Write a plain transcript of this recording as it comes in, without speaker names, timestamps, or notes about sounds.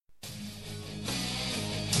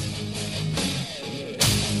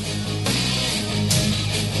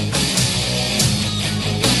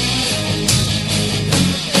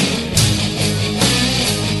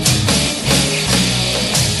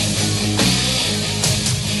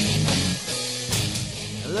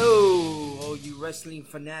wrestling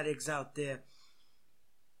fanatics out there.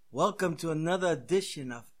 Welcome to another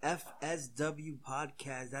edition of FSW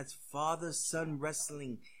Podcast. That's Father Son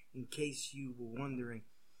Wrestling, in case you were wondering.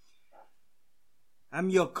 I'm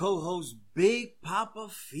your co-host, Big Papa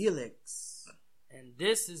Felix. And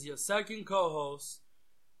this is your second co-host,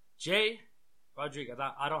 Jay Rodriguez.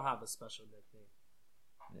 I don't have a special nickname.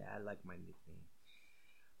 Yeah, I like my nickname.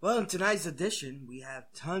 Well, in tonight's edition, we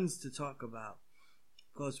have tons to talk about.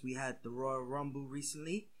 Of course, we had the Royal Rumble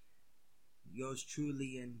recently. Yours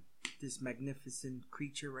truly and this magnificent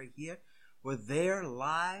creature right here were there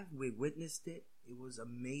live. We witnessed it. It was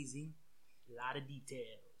amazing. A lot of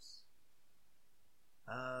details.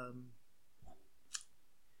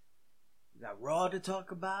 We got Raw to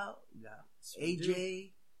talk about. We got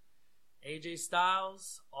AJ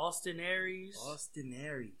Styles, Austin Aries.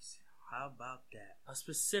 How about that? A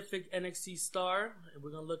specific NXT star. And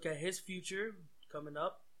we're going to look at his future coming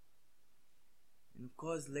up. And of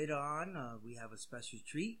course, later on, we have a special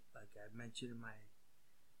treat. Like I mentioned in my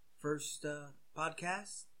first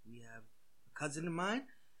podcast, we have a cousin of mine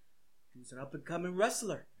who's an up-and-coming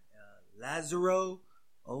wrestler, Lazaro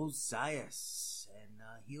Ozias. And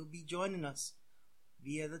he'll be joining us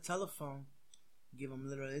via the telephone. Give him a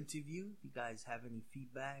little interview. If you guys have any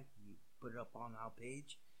feedback, you put it up on our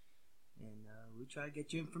page. And we'll try to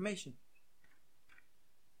get you information.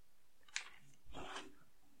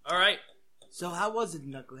 All right. So how was it,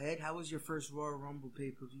 Knucklehead? How was your first Royal Rumble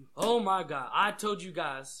pay-per-view? Oh my God. I told you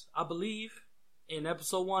guys, I believe in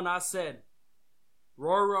episode 1 I said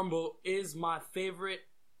Royal Rumble is my favorite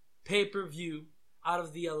pay-per-view out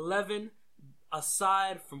of the 11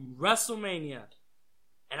 aside from WrestleMania.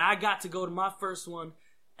 And I got to go to my first one.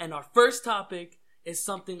 And our first topic is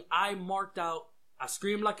something I marked out. I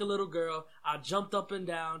screamed like a little girl. I jumped up and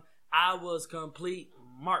down. I was complete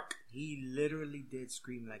mark. He literally did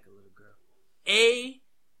scream like a little girl.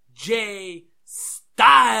 AJ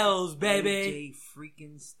Styles, baby. AJ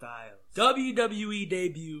freaking Styles. WWE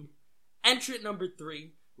debut. Entrant number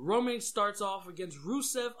 3. Roman starts off against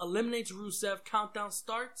Rusev. Eliminates Rusev. Countdown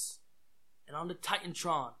starts. And on the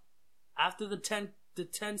Titantron, after the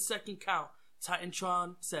 10-second count,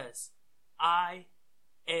 Titantron says, I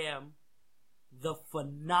am the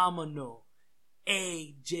phenomenal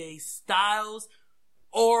AJ Styles.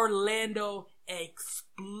 Orlando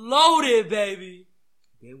exploded, baby.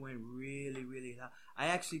 They went really, really loud. I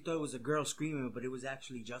actually thought it was a girl screaming, but it was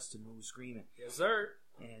actually Justin who was screaming. Yes, sir.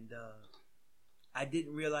 And I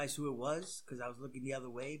didn't realize who it was because I was looking the other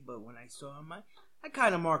way. But when I saw him, I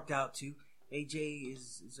kind of marked out too. AJ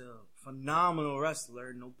is a phenomenal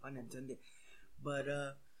wrestler, no pun intended. But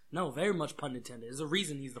no, very much pun intended. There's a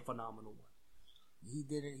reason he's the phenomenal one. He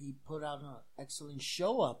did it. He put out an excellent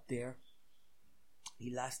show up there.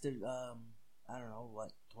 He lasted,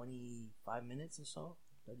 25 minutes or so?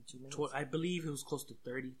 32 minutes? I believe it was close to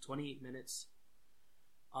 30, 28 minutes.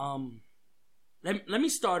 Let me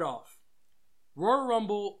start off. Royal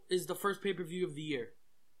Rumble is the first pay-per-view of the year.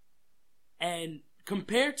 And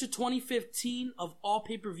compared to 2015 of all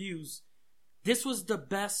pay-per-views, this was the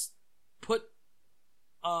best put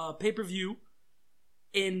pay-per-view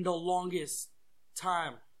in the longest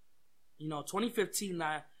time. 2015,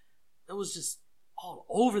 it was just all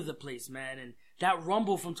over the place, man. And that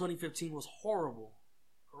Rumble from 2015 was horrible.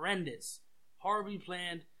 Horrendous. Horribly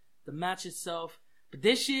planned. The match itself. But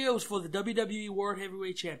this year it was for the WWE World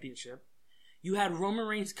Heavyweight Championship. You had Roman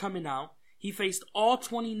Reigns coming out. He faced all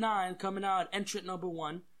 29 coming out at entrant number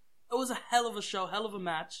 1. It was a hell of a show, hell of a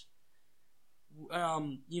match.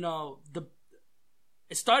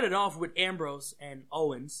 It started off with Ambrose and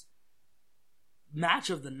Owens.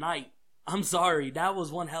 Match of the night. I'm sorry, that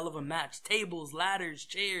was one hell of a match. Tables, ladders,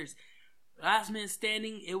 chairs. Last man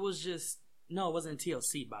standing, it was just... No, it wasn't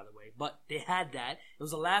TLC, by the way. But they had that. It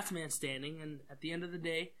was a last man standing. And at the end of the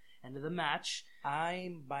day, end of the match...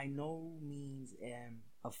 I by no means am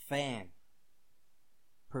a fan,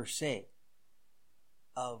 per se,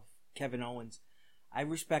 of Kevin Owens. I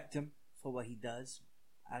respect him for what he does.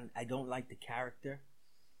 I don't like the character.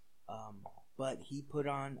 But he put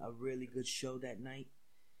on a really good show that night.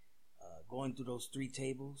 Going through those 3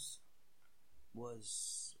 tables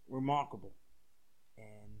was remarkable.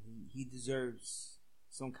 And he deserves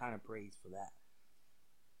some kind of praise for that.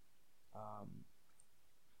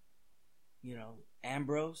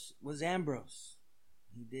 Ambrose was Ambrose.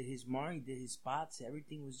 He did his mark, he did his spots.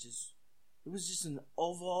 Everything was just an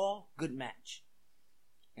overall good match.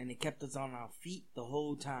 And it kept us on our feet the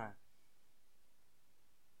whole time.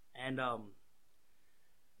 And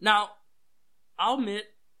now, I'll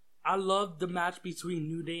admit, I loved the match between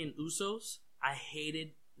New Day and Usos. I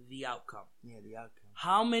hated the outcome. Yeah, the outcome.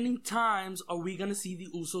 How many times are we gonna see the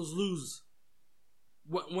Usos lose?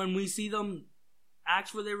 When we see them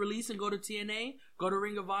ask for their release and go to TNA, go to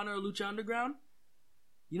Ring of Honor or Lucha Underground?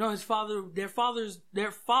 You know, their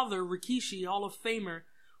father, Rikishi, Hall of Famer,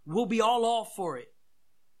 will be all for it.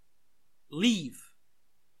 Leave.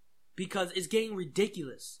 Because it's getting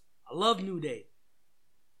ridiculous. I love New Day.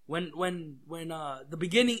 When the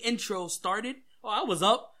beginning intro started, I was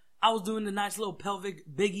up. I was doing the nice little pelvic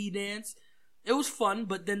Big E dance. It was fun,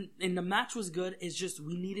 but then and the match was good. It's just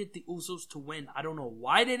we needed the Usos to win. I don't know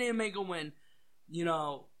why they didn't make a win. You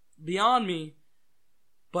know, beyond me.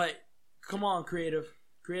 But come on, creative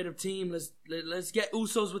team. Let's get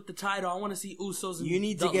Usos with the title. I want to see Usos. You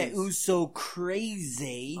need to get Uso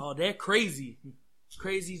crazy. Oh, they're crazy.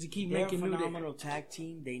 Crazy to keep making New Day. They're a phenomenal tag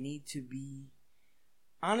team. They need to be.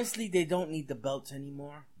 Honestly, they don't need the belts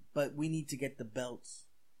anymore. But we need to get the belts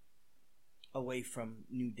away from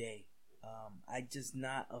New Day. I'm just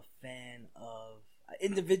not a fan of.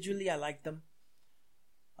 Individually, I like them.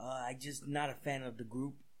 I'm just not a fan of the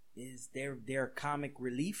group. They're comic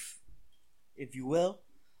relief, if you will.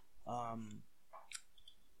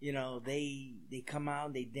 You know, they come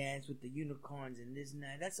out, they dance with the unicorns and this and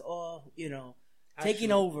that. That's all, you know,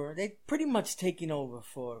 taking over. They pretty much taking over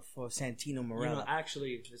for Santino Marella. You know,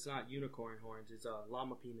 actually, it's not unicorn horns. It's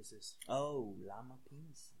llama penises. Oh, llama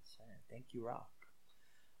penises. Thank you, Rock.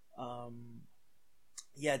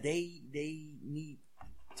 Yeah, they need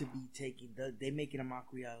to be taking. They're making a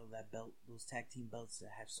mockery out of that belt. Those tag team belts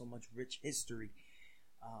that have so much rich history.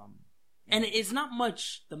 And it's not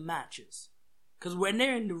much the matches, because when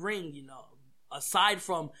they're in the ring, you know, aside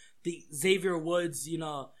from the Xavier Woods, you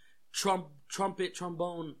know,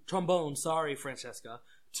 trombone. Sorry, Francesca.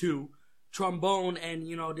 2 trombone, and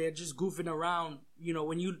you know they're just goofing around. You know,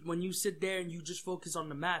 when you sit there and you just focus on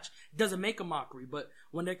the match, it doesn't make a mockery. But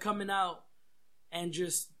when they're coming out and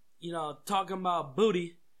just, you know, talking about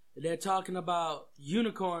booty, they're talking about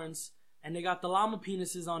unicorns, and they got the llama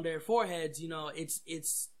penises on their foreheads. You know, it's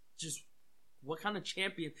just what kind of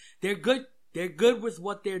champion? They're good. They're good with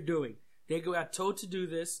what they're doing. They got told to do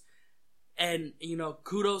this, and you know,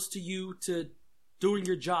 kudos to you to doing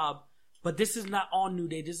your job. But this is not on New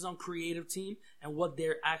Day. This is on creative team and what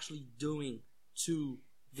they're actually doing to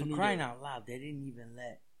the New Day. For crying out loud, they didn't even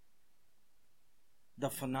let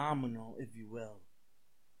the phenomenal, if you will,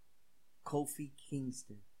 Kofi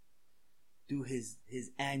Kingston do his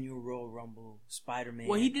annual Royal Rumble Spider-Man.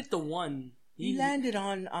 Well, he did the one. He landed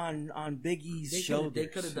on Big E's shoulders. They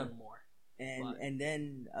could have done more. And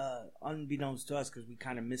then, unbeknownst to us, because we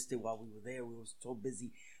kind of missed it while we were there, we were so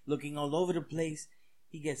busy looking all over the place,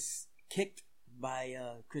 he gets kicked by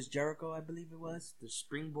Chris Jericho, I believe it was. The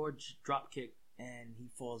springboard drop kick. And he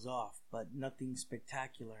falls off, but nothing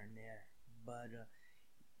spectacular in there. But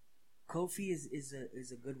Kofi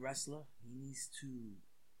is a good wrestler. He needs to,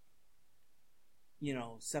 you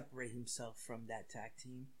know, separate himself from that tag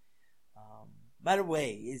team. By the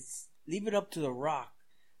way, leave it up to The Rock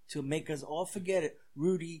to make us all forget it.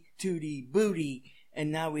 Rudy, Tootie, Booty,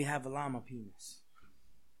 and now we have a llama penis.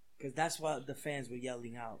 Because that's what the fans were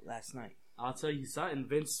yelling out last night. I'll tell you something.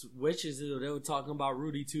 Vince wishes they were talking about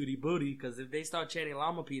Rudy, Tootie, Booty. Because if they start chanting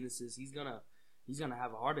llama penises, he's gonna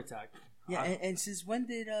have a heart attack. Yeah, and since when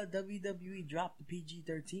did WWE drop the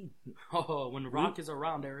PG-13? Oh, when The Rock is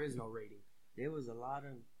around, there is no rating. There was a lot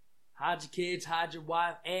of... Hide your kids, hide your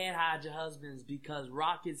wife, and hide your husbands, because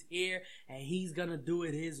Rock is here and he's gonna do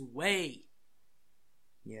it his way.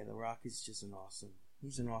 Yeah, The Rock is just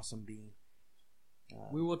he's an awesome being.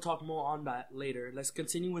 We will talk more on that later. Let's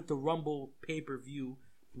continue with the Rumble pay-per-view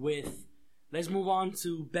let's move on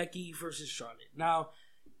to Becky versus Charlotte. Now,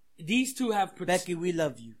 these two have... Becky, we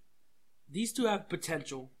love you. These two have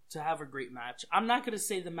potential to have a great match. I'm not gonna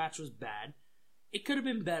say the match was bad. It could have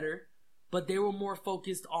been better. But they were more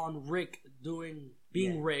focused on Rick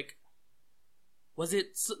being Rick. Was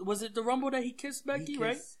it the Rumble that he kissed Becky,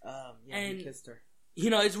 right? Yeah, he kissed her. You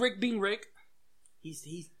know, it's Rick being Rick.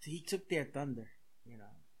 He took their thunder, you know.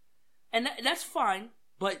 And that's fine,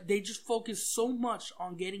 but they just focused so much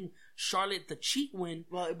on getting Charlotte the cheat win.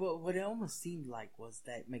 Well, what it almost seemed like was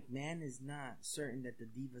that McMahon is not certain that the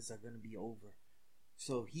Divas are going to be over.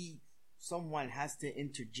 So someone has to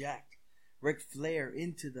interject Ric Flair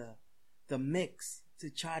into the mix to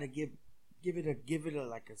try to give it a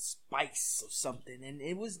like a spice or something, and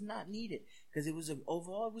it was not needed because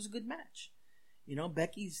overall it was a good match. You know,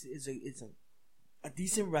 Becky's is a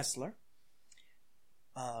decent wrestler.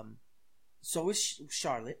 So is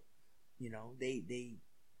Charlotte. You know, they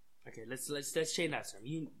okay. Let's change that term.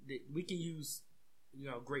 We can use, you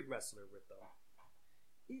know, great wrestler with though.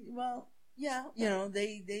 Well, yeah, you know,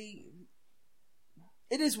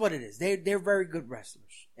 it is what it is. They're very good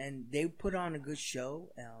wrestlers, and they put on a good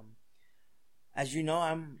show. As you know,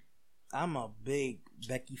 I'm a big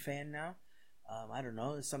Becky fan now. I don't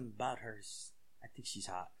know, there's something about her. I think she's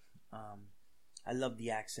hot. I love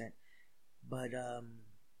the accent, but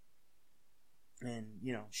and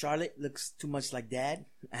you know, Charlotte looks too much like Dad.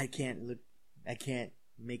 I can't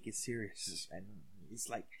make it serious. It's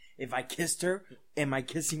like, if I kissed her, am I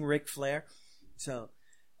kissing Ric Flair? So,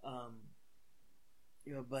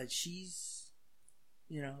 you know, but she's,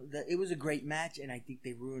 you know, it was a great match, and I think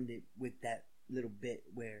they ruined it with that little bit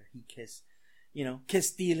where he kissed, you know, kiss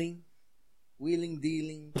stealing, wheeling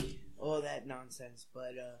dealing, all that nonsense.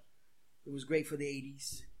 But it was great for the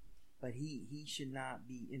 80s. But he should not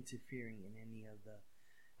be interfering in any of the.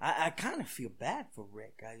 I kind of feel bad for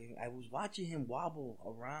Rick. I was watching him wobble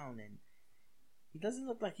around, and he doesn't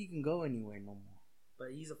look like he can go anywhere no more.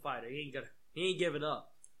 But he's a fighter. He ain't giving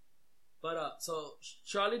up. But so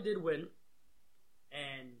Charlotte did win,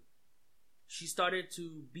 and she started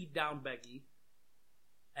to beat down Becky.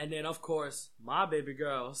 And then, of course, my baby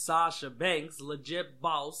girl, Sasha Banks, legit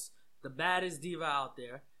boss, the baddest diva out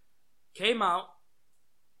there, came out.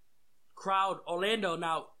 Crowd, Orlando.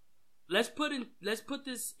 Now, let's put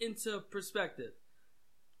this into perspective.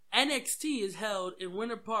 NXT is held in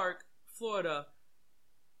Winter Park, Florida,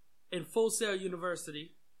 in Full Sail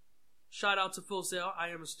University. Shout out to Full Sail. I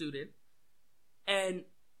am a student. And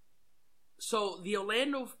so the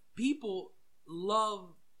Orlando people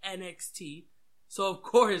love NXT. So, of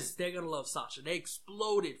course, they're going to love Sasha. They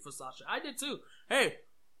exploded for Sasha. I did too. Hey,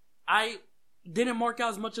 I didn't mark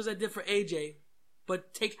out as much as I did for AJ,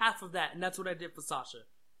 but take half of that, and that's what I did for Sasha.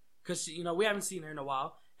 Because, you know, we haven't seen her in a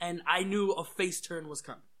while, and I knew a face turn was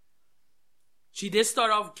coming. She did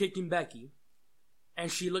start off kicking Becky,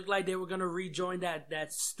 and she looked like they were going to rejoin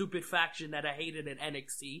that stupid faction that I hated in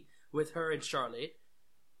NXT with her and Charlotte.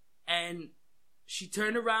 And she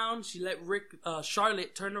turned around, she let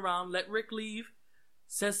Charlotte turn around, let Rick leave,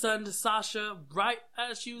 said something to Sasha right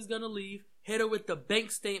as she was going to leave, hit her with the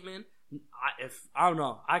bank statement. I don't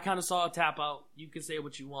know. I kind of saw a tap out. You can say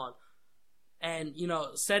what you want. And, you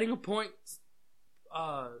know, setting a point,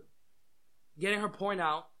 getting her point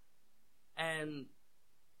out. And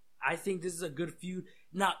I think this is a good feud.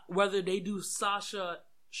 Now, whether they do Sasha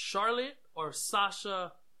Charlotte or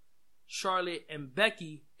Sasha Charlotte and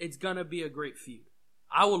Becky, it's going to be a great feud.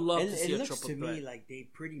 I would love to see a triple threat. It looks to me like they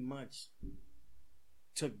pretty much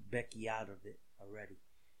took Becky out of it already.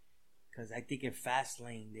 Because I think in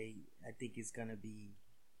Fastlane, I think it's going to be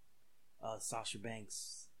Sasha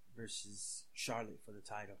Banks versus Charlotte for the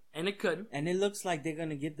title. And it could. And it looks like they're going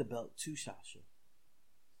to give the belt to Sasha.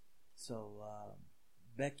 So,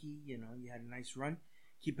 Becky, you know, you had a nice run.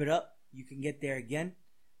 Keep it up. You can get there again.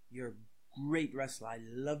 You're a great wrestler. I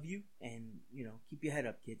love you. And, you know, keep your head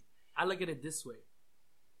up, kid. I look at it this way.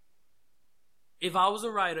 If I was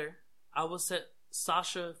a writer, I would set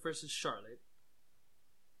Sasha versus Charlotte.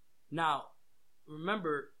 Now,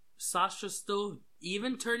 remember, Sasha still,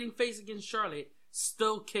 even turning face against Charlotte,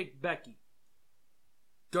 still kicked Becky.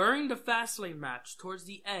 During the Fastlane match, towards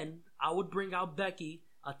the end, I would bring out Becky,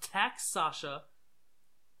 attack Sasha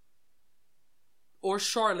or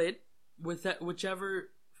Charlotte, with that,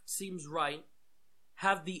 whichever seems right.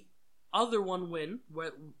 Have the other one win,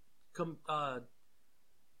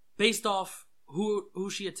 based off who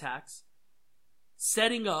she attacks,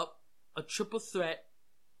 setting up a triple threat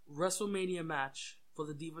WrestleMania match for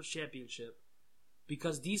the Divas Championship,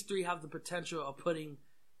 because these three have the potential of putting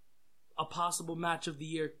a possible match of the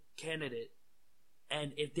year candidate.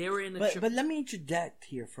 And if they were in the but let me interject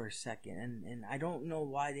here for a second, and I don't know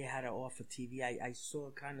why they had it off of TV. I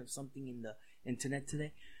saw kind of something in the internet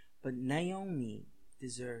today, but Naomi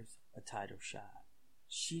deserves a title shot.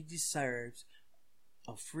 She deserves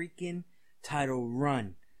a freaking title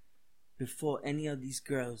run before any of these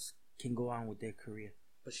girls can go on with their career.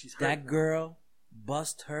 But she's hurt that now. Girl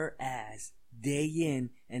bust her ass day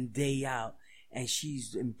in and day out, and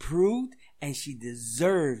she's improved, and she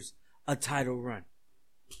deserves a title run.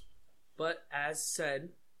 But as said,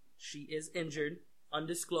 she is injured,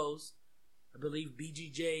 undisclosed. I believe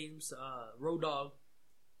BG James, Road Dogg,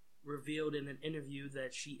 revealed in an interview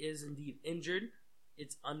that she is indeed injured.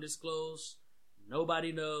 It's undisclosed.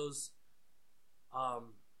 Nobody knows.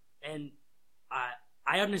 And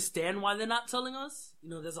I understand why they're not telling us. You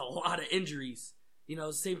know, there's a lot of injuries. You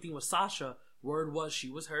know, same thing with Sasha. Word was she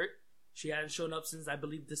was hurt. She hadn't shown up since, I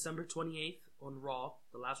believe, December 28th on Raw,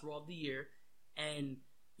 the last Raw of the year. And,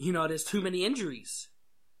 you know, there's too many injuries.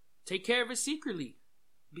 Take care of it secretly.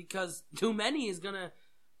 Because too many is going to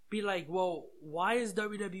be like, well, why does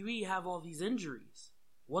WWE have all these injuries?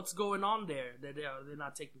 what's going on there that they're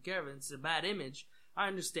not taking care of it. It's a bad image. I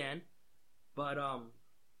understand. But,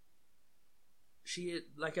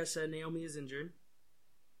 like I said, Naomi is injured.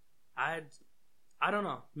 I don't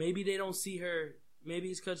know. Maybe they don't see her. Maybe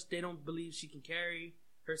it's because they don't believe she can carry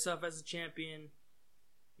herself as a champion.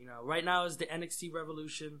 You know, right now is the NXT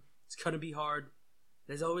Revolution. It's going to be hard.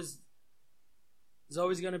 There's always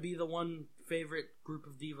going to be the one favorite group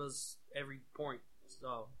of divas every point.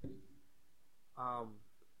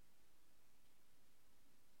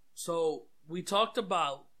 So we talked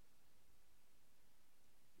about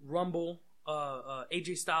Rumble,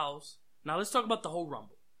 AJ Styles. Now let's talk about the whole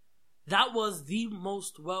Rumble. That was the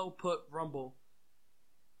most well put Rumble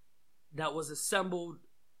that was assembled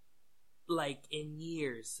like in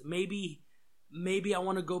years. Maybe I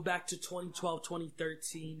want to go back to 2012,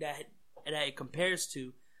 2013 that it compares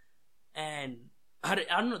to, and I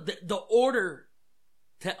don't know, the order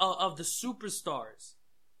of the superstars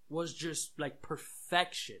was just like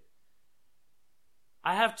perfection.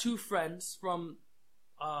 I have two friends from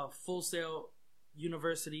Full Sail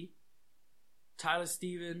University, Tyler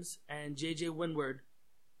Stevens and JJ Windward.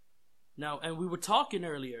 Now, and we were talking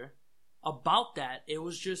earlier about that. It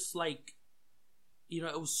was just like, you know,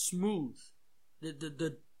 it was smooth.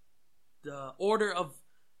 The order of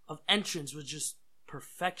entrance was just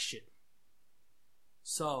perfection.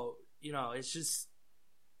 So, you know, it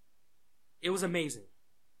was amazing.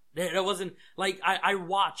 There wasn't, like, I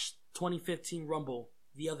watched 2015 Rumble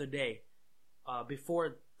the other day,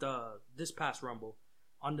 before this past Rumble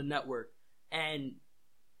on the network, and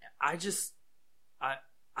I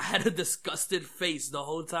had a disgusted face the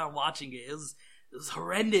whole time watching it. It was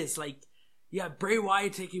horrendous. Like, you got Bray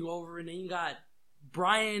Wyatt taking over, and then you got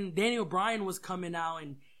Daniel Bryan was coming out,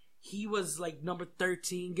 and he was like number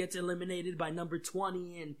 13, gets eliminated by number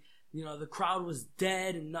 20, and you know the crowd was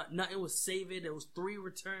dead, and nothing was saving. There was 3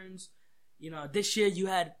 returns. You know, this year you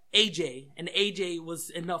had AJ, and AJ was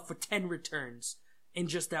enough for 10 returns in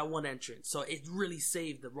just that one entrance. So it really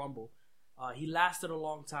saved the Rumble. He lasted a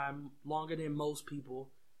long time, longer than most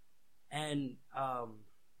people. And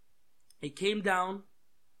it came down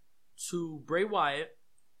to Bray Wyatt,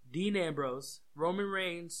 Dean Ambrose, Roman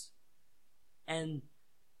Reigns, and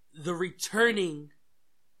the returning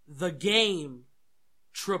the game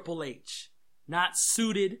Triple H. Not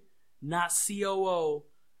suited, not COO,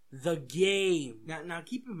 the game. Now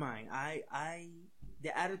keep in mind,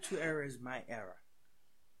 the Attitude Era is my era.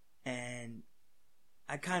 And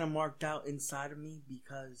I kind of marked out inside of me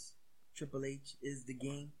because Triple H is the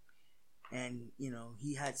game. And, you know,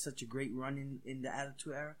 he had such a great run in the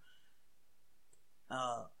Attitude Era.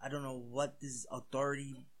 I don't know what this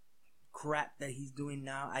authority crap that he's doing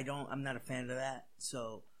now. I'm not a fan of that.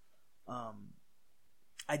 So,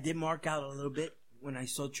 I did mark out a little bit when I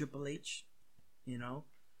saw Triple H, you know.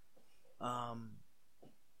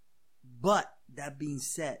 But that being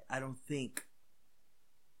said, I don't think,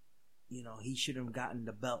 you know, he should have gotten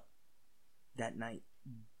the belt that night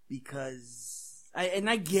because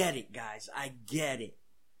I get it, guys. I get it.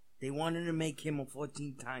 They wanted to make him a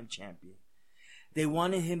 14-time champion. They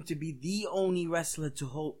wanted him to be the only wrestler to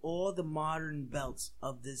hold all the modern belts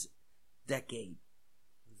of this decade.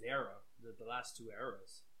 His era, the last 2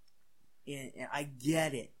 eras. And I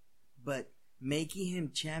get it, but making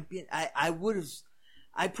him champion, I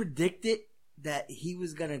predicted that he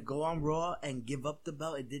was gonna go on Raw and give up the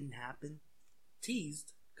belt. It didn't happen.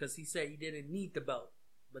 Teased because he said he didn't need the belt,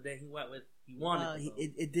 but then he went with he wanted the belt.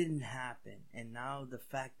 It didn't happen, and now the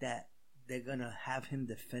fact that they're gonna have him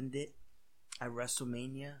defend it at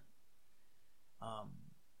WrestleMania,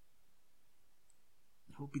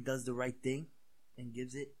 hope he does the right thing and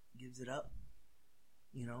gives it up.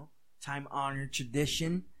 You know, time-honored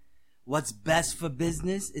tradition. What's best for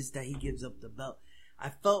business is that he gives up the belt.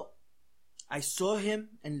 I saw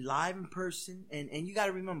him live in person, and you got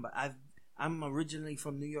to remember, I'm originally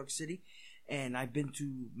from New York City, and I've been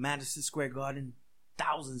to Madison Square Garden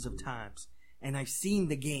thousands of times, and I've seen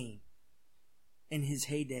the game in his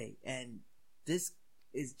heyday, and this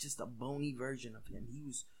is just a bony version of him. He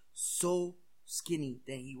was so skinny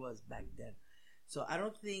than he was back then. So I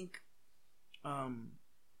don't think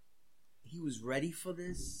he was ready for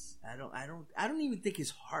this. I don't even think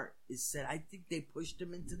his heart is set. I think they pushed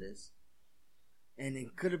him into this, and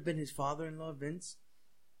it could have been his father-in-law Vince,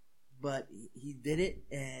 but he did it,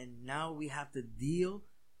 and now we have to deal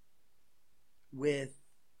with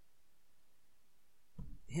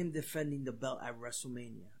him defending the belt at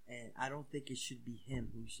WrestleMania, and I don't think it should be him.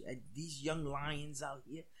 These young lions out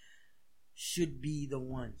here should be the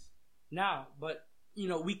ones. Now, but you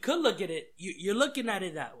know, we could look at it. You're looking at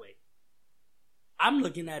it that way. I'm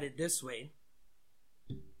looking at it this way.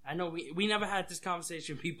 I know we never had this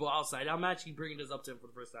conversation with people outside. I'm actually bringing this up to him for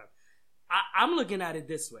the first time. I'm looking at it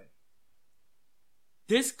this way.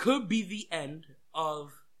 This could be the end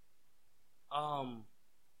of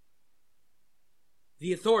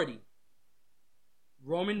the Authority.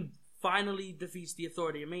 Roman finally defeats the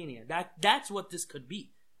Authority of Mania. That's what this could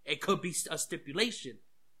be. It could be a stipulation.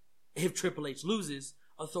 If Triple H loses,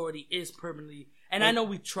 Authority is permanently... And I know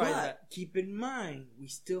we tried that. Keep in mind, we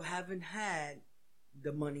still haven't had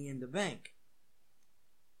the Money in the Bank.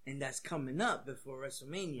 And that's coming up before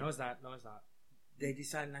WrestleMania. No, it's not. They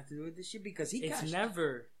decided not to do it this year because He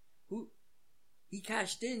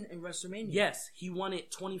cashed in WrestleMania. Yes, he won it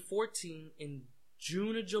 2014 in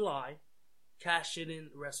June or July. Cashed it in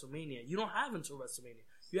WrestleMania. You don't have until WrestleMania.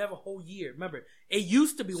 You have a whole year. Remember, it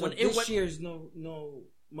used to be so when this year's no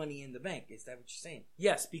Money in the Bank. Is that what you're saying?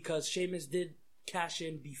 Yes, because Sheamus did cash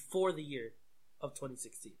in before the year of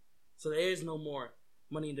 2016. So there is no more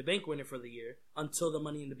Money in the Bank winner for the year until the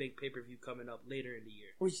Money in the Bank pay-per-view coming up later in the year.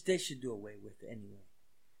 Which they should do away with anyway.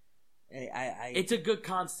 It's a good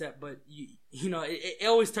concept, but you know it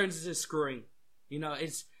always turns into screwing. You know,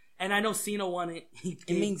 and I know Cena won it. It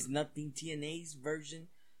means nothing. TNA's version,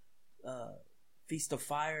 Feast of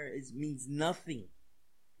Fire, means nothing.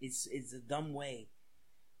 It's a dumb way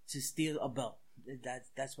to steal a belt.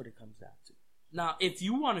 That's what it comes down to. Now, if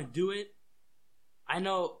you want to do it, I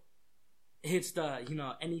know it's the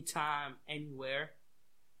anytime, anywhere.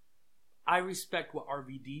 I respect what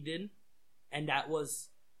RVD did, and that was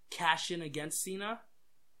cash in against Cena,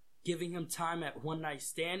 giving him time at One Night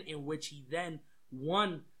Stand, in which he then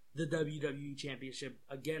won the WWE Championship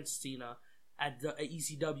against Cena at the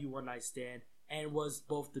ECW One Night Stand, and was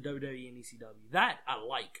both the WWE and ECW. That I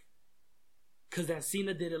like, because then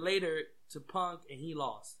Cena did it later to Punk, and he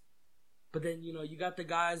lost. But then you got the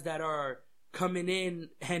guys that are coming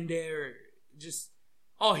in and they're just,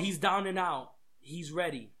 he's down and out, he's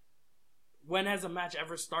ready. When has a match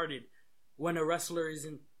ever started when a wrestler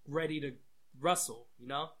isn't ready to wrestle?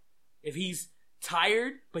 If he's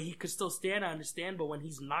tired but he could still stand, I understand. But when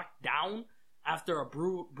he's knocked down after a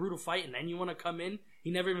brutal fight and then you want to come in, he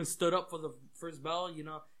never even stood up for the first bell.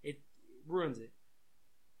 It ruins it.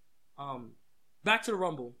 Back to the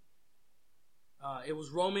Rumble. It was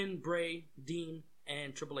Roman, Bray, Dean,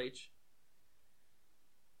 and Triple H.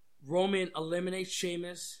 Roman eliminates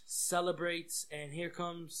Sheamus, celebrates, and here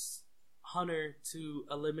comes Hunter to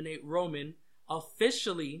eliminate Roman,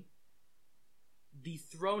 officially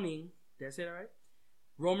dethroning, did I say that right?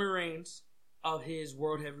 Roman Reigns of his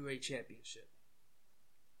World Heavyweight Championship.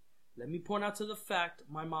 Let me point out to the fact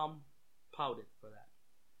my mom pouted for that.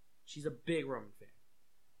 She's a big Roman fan.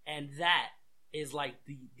 And that is like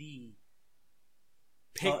the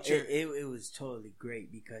picture. It was totally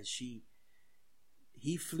great because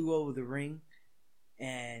he flew over the ring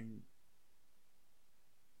and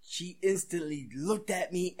she instantly looked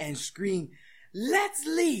at me and screamed, "Let's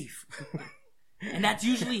leave!" And that's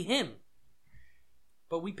usually him.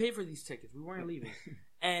 But we paid for these tickets. We weren't leaving.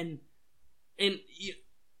 And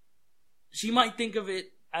she might think of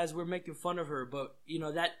it as we're making fun of her, but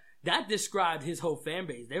that described his whole fan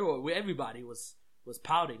base. Everybody was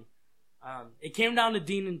pouting. It came down to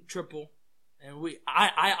Dean and Triple, and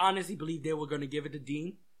I honestly believe they were going to give it to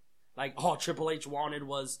Dean. Like, all Triple H wanted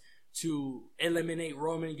was to eliminate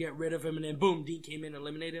Roman, get rid of him, and then boom, Dean came in and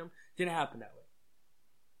eliminated him. Didn't happen that way.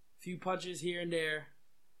 Few punches here and there.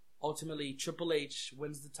 Ultimately, Triple H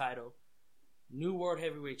wins the title. New World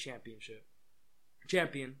Heavyweight Champion.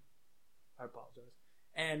 I apologize.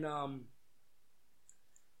 And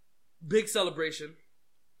big celebration.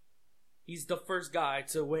 He's the first guy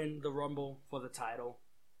to win the Rumble for the title.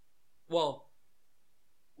 Well,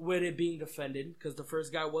 with it being defended, because the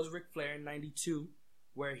first guy was Ric Flair in '92,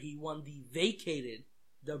 where he won the vacated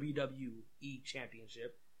WWE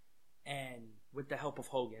Championship, and with the help of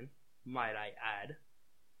Hogan, might I add,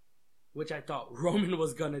 which I thought Roman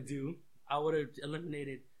was gonna do. I would have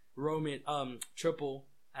eliminated Triple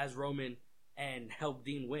as Roman and helped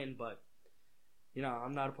Dean win, but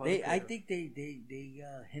I'm not a part of it. I think they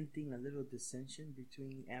hinting a little dissension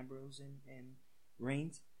between Ambrose and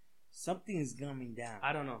Reigns. Something is coming down.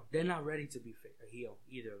 I don't know. They're not ready to be a heel,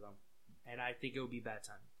 either of them, and I think it will be bad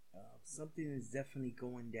timing. Something is definitely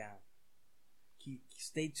going down.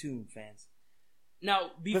 Stay tuned, fans.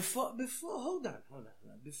 Now, before hold on.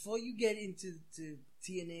 Before you get into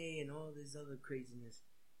TNA and all this other craziness,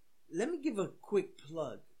 let me give a quick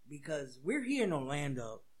plug because we're here in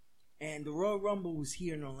Orlando, and the Royal Rumble was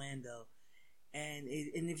here in Orlando, and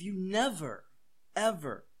if you never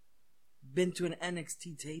ever been to an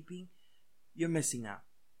NXT taping, you're missing out.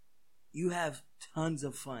 You have tons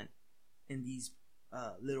of fun in these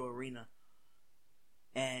little arena,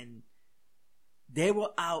 and they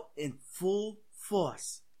were out in full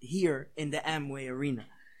force here in the Amway Arena,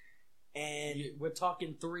 and we're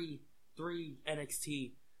talking three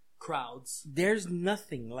NXT crowds. There's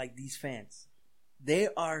nothing like these fans. They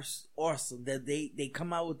are awesome. That they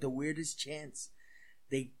come out with the weirdest chants.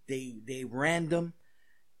 They random,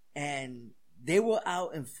 and they were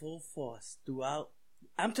out in full force throughout.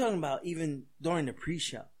 I'm talking about even during the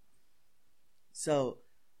pre-show. So,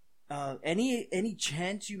 any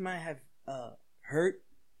chants you might have heard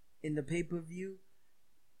in the pay-per-view,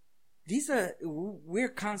 we're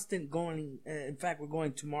constant going. In fact, we're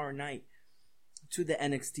going tomorrow night to the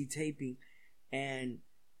NXT taping, and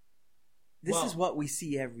this is what we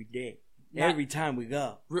see every day, every time we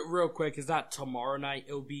go. Real quick, it's not tomorrow night.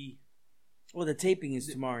 It'll be. Well, the taping is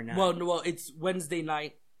tomorrow night. Well, it's Wednesday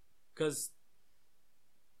night because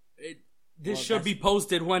this should be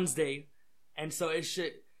posted Wednesday, and so it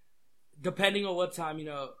should, depending on what time,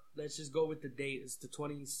 let's just go with the date. It's the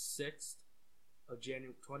 26th of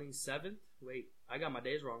January, 27th. Wait, I got my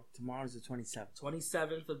days wrong. Tomorrow's the 27th.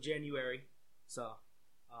 27th of January. So,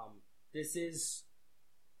 this is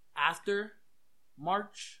after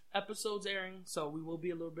March episodes airing, so we will be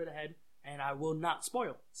a little bit ahead, and I will not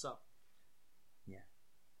spoil. So, yeah,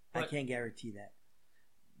 I can't guarantee that,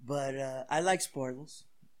 but I like spoilers.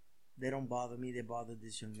 They don't bother me. They bother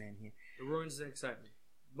this young man here. It ruins the excitement.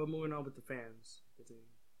 But moving on with the fans.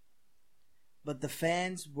 But the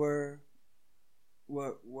fans were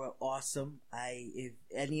awesome. If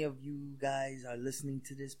any of you guys are listening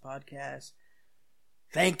to this podcast,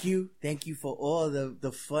 thank you for all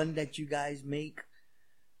the fun that you guys make.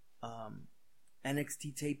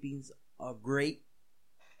 NXT tapings are great,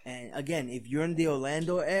 and again, if you're in the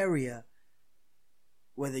Orlando area,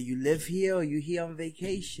 whether you live here or you're here on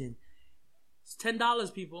vacation, it's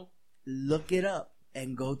 $10, people. Look it up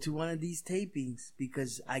and go to one of these tapings,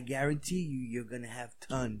 because I guarantee you're gonna have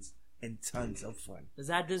tons and tons of fun.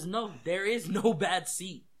 There is no bad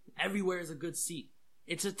seat. Everywhere is a good seat.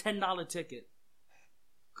 It's a $10 ticket.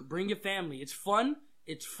 Bring your family. It's fun.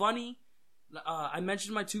 It's funny. I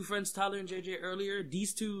mentioned my two friends, Tyler and JJ, earlier.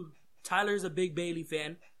 These two, Tyler's a big Bayley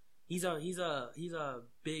fan. He's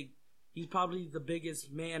probably the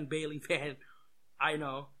biggest man Bayley fan I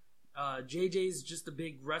know. JJ's just a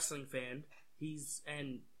big wrestling fan.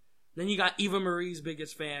 And then you got Eva Marie's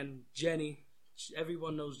biggest fan, Jenny.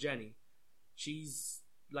 Everyone knows Jenny. She's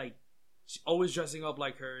always dressing up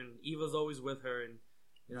like her, and Eva's always with her. And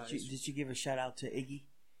did you give a shout out to Iggy?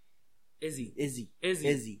 Izzy.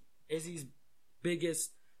 Izzy's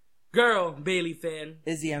biggest girl Bayley fan.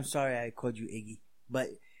 Izzy, I'm sorry I called you Iggy, but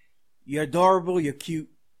you're adorable. You're cute.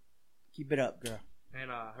 Keep it up, girl. And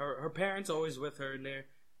her parents always with her, and they're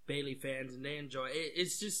Bayley fans, and they enjoy it.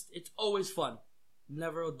 It's always fun.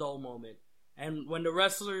 Never a dull moment. And when the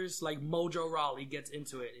wrestlers like Mojo Rawley gets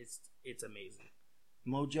into it, it's amazing.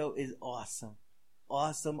 Mojo is awesome.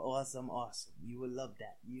 Awesome. You will love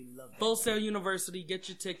that. Full Sail University. Get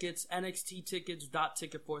your tickets.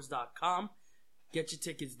 NXTtickets.ticketforce.com. Get your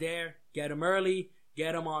tickets there. Get them early.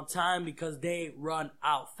 Get them on time, because they run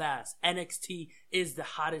out fast. NXT is the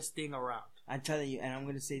hottest thing around. I'm telling you, and I'm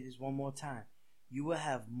going to say this one more time. You will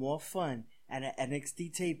have more fun at an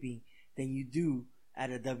NXT taping than you do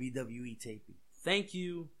at a WWE taping. Thank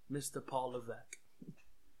you, Mr. Paul Levesque.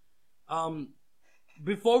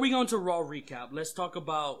 Before we go into Raw recap, let's talk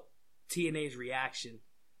about TNA's reaction.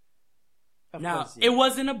 It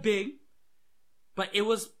wasn't a big, but it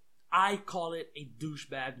was, I call it a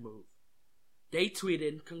douchebag move. They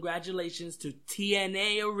tweeted, "Congratulations to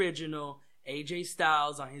TNA original AJ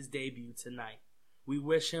Styles on his debut tonight. We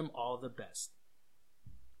wish him all the best."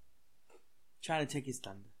 Trying to take his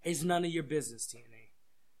thunder. It's none of your business, TNA.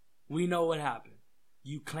 We know what happened.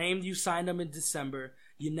 You claimed you signed him in December.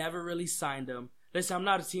 You never really signed him. Listen, I'm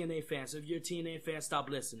not a TNA fan, so if you're a TNA fan, stop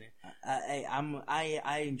listening.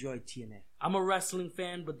 I enjoy TNA. I'm a wrestling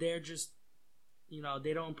fan, but they're just,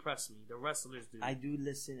 they don't impress me. The wrestlers do. I do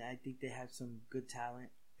listen. I think they have some good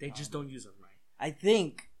talent. They just don't use them right. I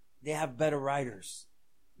think they have better writers.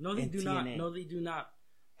 No, they do not. No, they do not.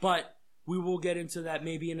 But we will get into that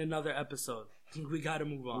maybe in another episode. We got to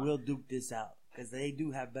move on. We'll duke this out, because they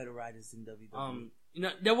do have better writers than WWE.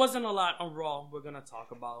 There wasn't a lot on Raw we're gonna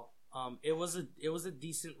talk about. It was a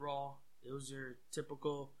decent Raw. It was your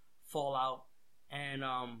typical Fallout, and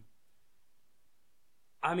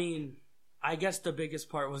I guess the biggest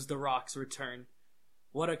part was The Rock's return.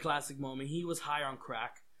 What a classic moment. He was high on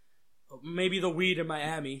crack, maybe the weed in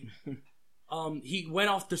Miami. He went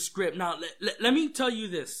off the script. Now let me tell you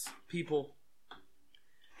this, people.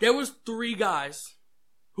 There was 3 guys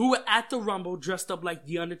who were at the Rumble dressed up like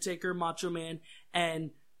The Undertaker, Macho Man, and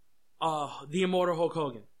the Immortal Hulk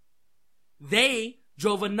Hogan. They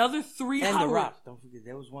drove another 3 hours. And The Rock. Don't forget,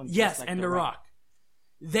 there was one. Yes, like and The Rock.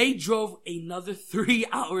 They drove another 3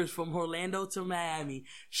 hours from Orlando to Miami,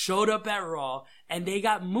 showed up at Raw, and they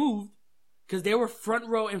got moved because they were front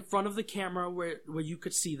row in front of the camera where you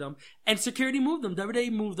could see them, and security moved them.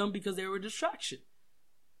 WWE moved them because they were a distraction.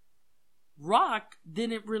 Rock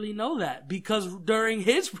didn't really know that because during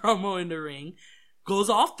his promo in the ring, goes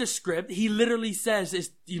off the script. He literally says,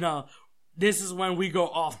 this is when we go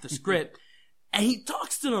off the script. And he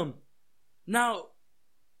talks to them. Now,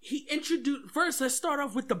 he introduced... First, let's start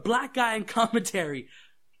off with the black guy in commentary.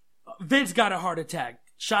 Vince got a heart attack.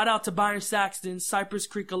 Shout out to Byron Saxton, Cypress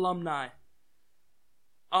Creek alumni.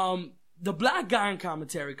 The black guy in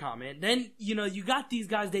commentary comment. Then, you got these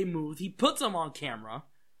guys, they moved. He puts them on camera.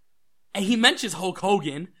 And he mentions Hulk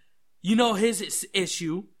Hogan. His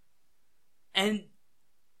issue. And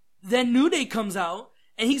then New Day comes out.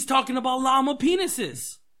 And he's talking about llama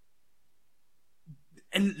penises.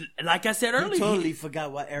 And like I said earlier, he totally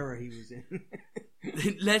forgot what era he was in.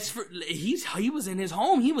 He was in his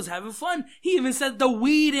home. He was having fun. He even said the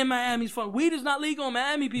weed in Miami is fun. Weed is not legal in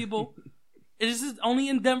Miami, people. It is only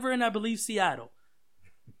in Denver and I believe Seattle.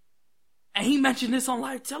 And he mentioned this on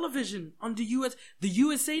live television on the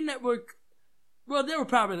USA Network. Well, they were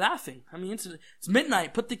probably laughing. I mean, it's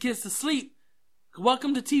midnight. Put the kids to sleep.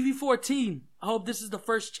 Welcome to TV 14. I hope this is the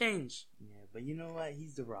first change. Yeah, but you know what?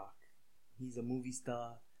 He's The Rock. He's a movie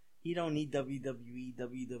star. He don't need WWE.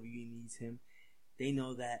 WWE needs him. They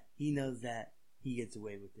know that. He knows that. He gets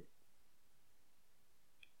away with it.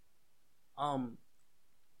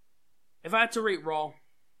 If I had to rate Raw,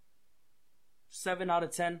 7 out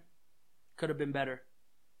of 10. Could have been better.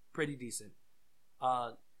 Pretty decent.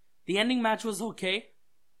 The ending match was okay.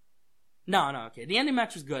 No, okay. The ending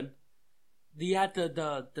match was good. You had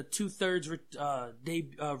the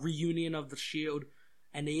 2/3 reunion of the Shield.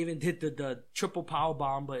 And they even did the triple power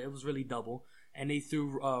bomb, but it was really double. And they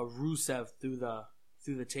threw Rusev through the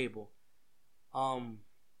table. Now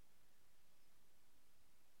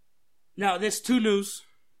there's 2 news.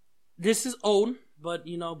 This is old, but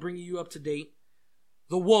bringing you up to date.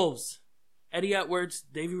 The Wolves, Eddie Edwards,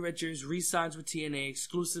 Davey Richards re-signs with TNA,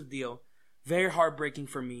 exclusive deal. Very heartbreaking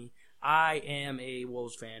for me. I am a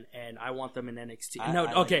Wolves fan, and I want them in NXT.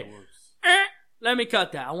 Okay. Like let me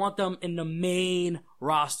cut that. I want them in the main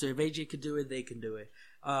roster. If AJ could do it, they can do it.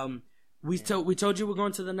 We told you we're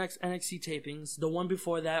going to the next NXT tapings. The one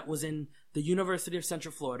before that was in the University of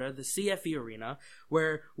Central Florida, the CFE Arena,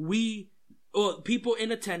 where people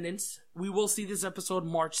in attendance, we will see this episode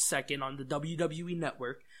March 2nd on the WWE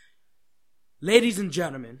Network. Ladies and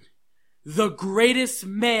gentlemen, the greatest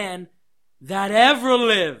man that ever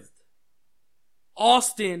lived,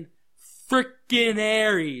 Austin frickin'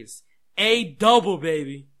 Aries. A double,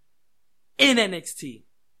 baby, in NXT.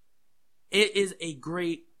 It is a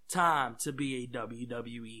great time to be a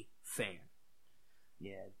WWE fan.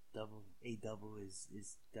 Yeah, A double is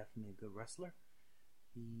definitely a good wrestler.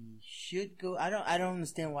 He should go. I don't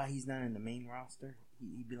understand why he's not in the main roster.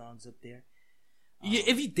 He belongs up there. Yeah,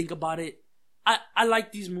 if you think about it, I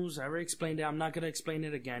like these moves. I already explained it. I'm not gonna explain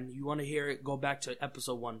it again. You want to hear it? Go back to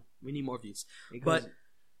episode 1. We need more views. It goes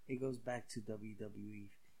back to WWE.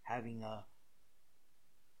 Having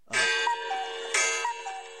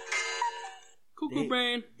cuckoo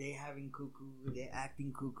brain. They having cuckoo. They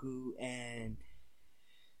acting cuckoo, and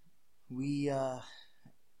we'll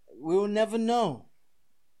never know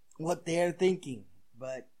what they're thinking.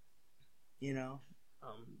 But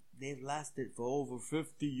they've lasted for over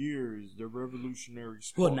 50 years. The revolutionary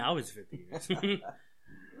sport. Well, now it's 50 years.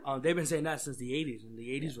 They've been saying that since the 80s, and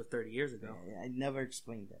the 80s were 30 years ago. I never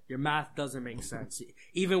explained that. Your math doesn't make sense.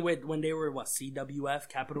 Even when they were, CWF,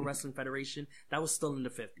 Capital Wrestling Federation, that was still in the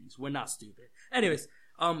 50s. We're not stupid. Anyways,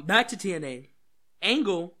 back to TNA.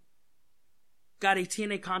 Angle got a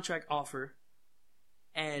TNA contract offer,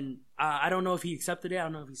 and I don't know if he accepted it. I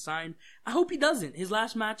don't know if he signed. I hope he doesn't. His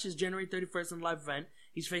last match is January 31st in the live event.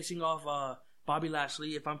 He's facing off Bobby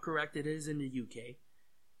Lashley. If I'm correct, it is in the UK.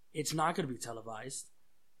 It's not going to be televised.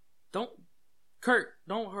 Kurt,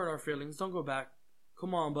 don't hurt our feelings. Don't go back.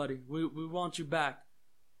 Come on, buddy. We want you back.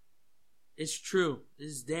 It's true.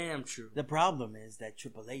 It's damn true. The problem is that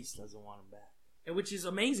Triple H doesn't want him back. And which is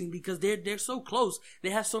amazing because they're so close.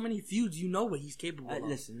 They have so many feuds. You know what he's capable of.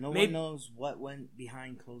 Listen, no one knows what went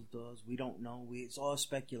behind closed doors. We don't know. It's all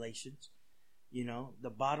speculations. The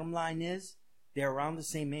bottom line is they're around the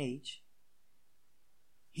same age.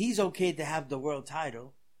 He's okay to have the world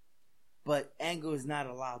title. But Angle is not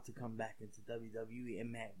allowed to come back into WWE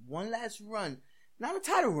and make one last run. Not a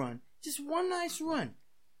title run. Just one nice run.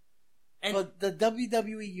 And for the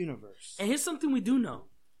WWE Universe. And here's something we do know.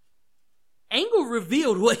 Angle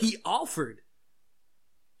revealed what he offered.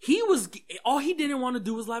 All he didn't want to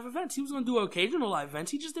do was live events. He was going to do occasional live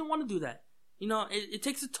events. He just didn't want to do that. You know, it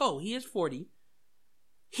takes a toll. He is 40.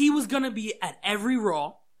 He was going to be at every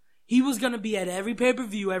Raw. He was going to be at every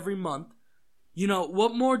pay-per-view every month. You know,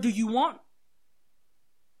 what more do you want?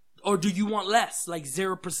 Or do you want less? Like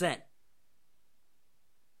 0%.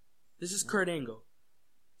 This is Kurt Angle.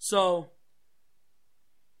 So,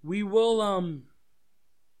 we will,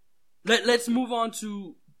 let's move on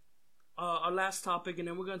to our last topic, and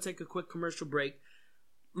then we're going to take a quick commercial break.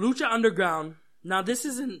 Lucha Underground. Now, this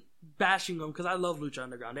isn't bashing them, because I love Lucha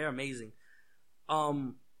Underground. They're amazing.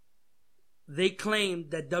 They claimed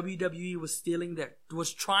that WWE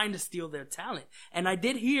was trying to steal their talent. And I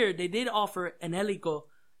did hear they did offer Angelico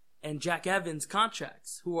and Jack Evans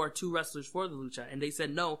contracts, who are two wrestlers for the Lucha, and they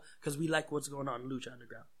said no because we like what's going on in Lucha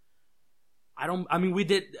Underground.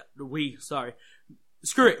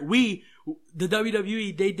 The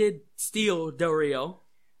WWE, they did steal Del Rio.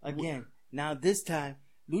 Again, now this time,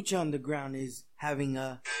 Lucha Underground is having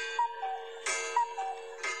a...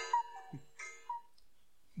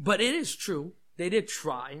 But it is true. They did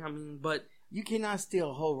try. But... You cannot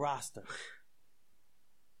steal a whole roster.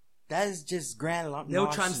 That is just grand larceny. They were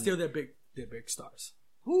trying to steal their big stars.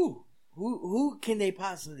 Who can they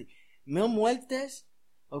possibly? Mil Muertes,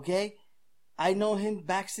 okay? I know him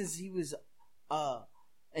back since he was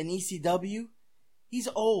in ECW. He's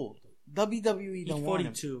old. WWE don't want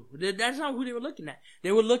him. He's 42. That's not who they were looking at.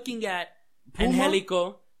 They were looking at Puma?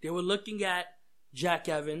 Angelico. They were looking at Jack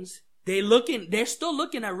Evans. They're still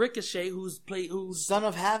looking at Ricochet, who's Son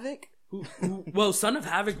of Havoc. Well, Son of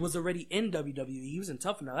Havoc was already in WWE. He was in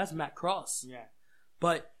Tough Enough. That's Matt Cross. Yeah.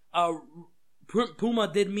 But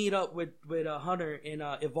Puma did meet up with Hunter in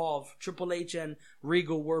Evolve. Triple H and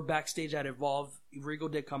Regal were backstage at Evolve. Regal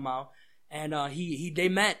did come out, and they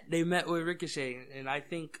met with Ricochet, and I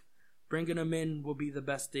think bringing him in will be the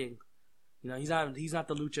best thing. You know, he's not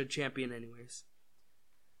the Lucha champion anyways.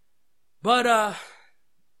 But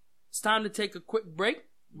it's time to take a quick break.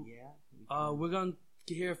 Yeah. We're gonna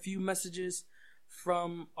hear a few messages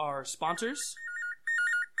from our sponsors.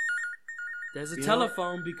 There's a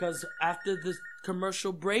telephone because after the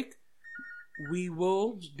commercial break, we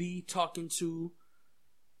will be talking to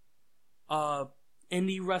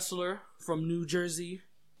indie wrestler from New Jersey,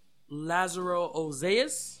 Lazaro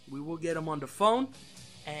Ozeas. We will get him on the phone,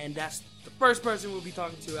 and that's the first person we'll be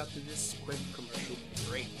talking to after this quick commercial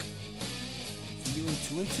break. See you in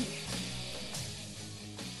 2 and 2.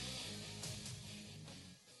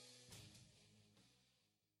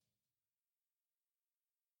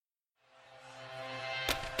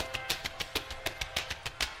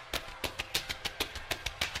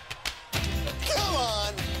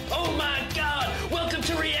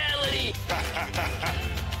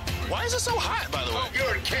 Why is it so hot, by the way?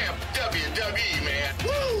 You're at Camp WWE, man.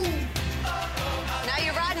 Woo! Now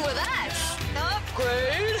you're riding with us.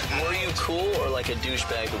 Upgrade? Were you cool or like a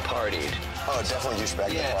douchebag who partied? Oh, definitely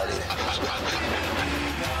douchebag who partied.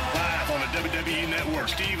 Live on the WWE Network,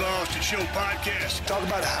 Steve Austin Show podcast. Talk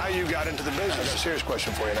about how you got into the business. I got a serious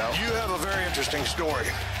question for you now. You have a very interesting story.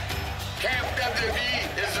 Camp WWE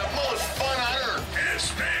is the most fun on earth.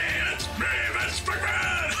 It's me, Vince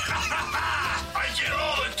McMahon. I get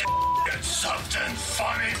all the it's something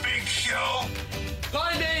funny, Big Show.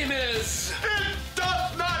 My name is... It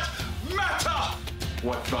does not matter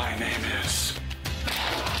What my name is.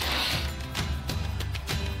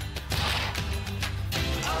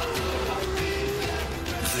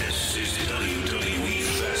 This is the WWE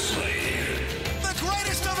Fastlane. The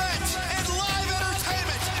greatest event in live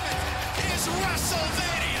entertainment is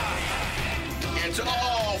WrestleMania. It's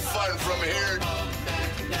all fun from here.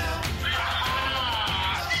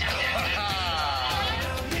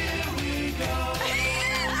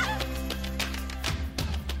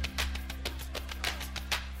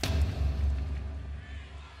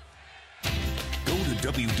 Go to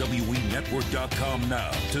WWENetwork.com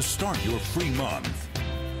now to start your free month.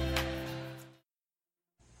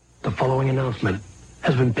 The following announcement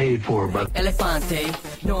has been paid for by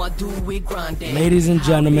Elefante. No, I do with grande. Ladies and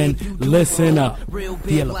gentlemen, listen up.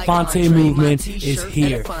 The Elefante movement is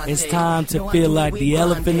here. It's time to feel like the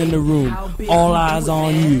elephant in the room. All eyes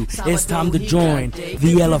on you. It's time to join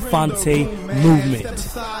the Elefante movement.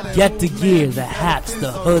 Get the gear, the hats,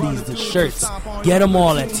 the hoodies, the shirts. Get them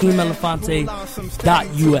all at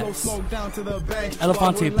teamelefante.us.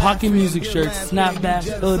 Elefante pocket music shirts, snapbacks,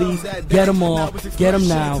 hoodies. Get them all. Get them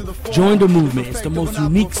now. Join the movement. It's the most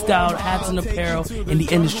unique styled hats and apparel in the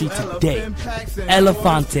industry today.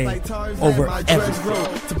 Elefante over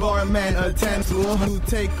everything. To bar a man attend to who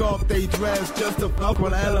take off they dress just to fuck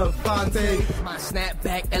with Elefante. My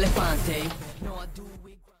snapback Elefante. No, I do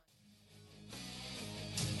wig grind.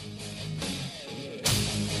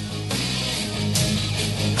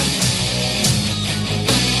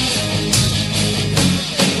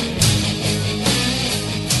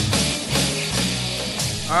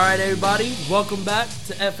 All right, everybody, welcome back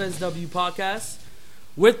to FSW Podcast.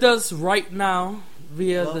 With us right now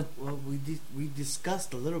via we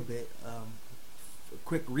discussed a little bit. A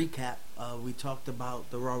quick recap. We talked about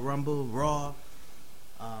the Royal Rumble, Raw.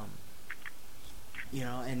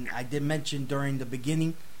 And I did mention during the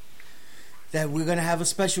beginning that we're gonna have a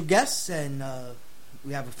special guest, and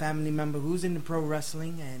we have a family member who's into pro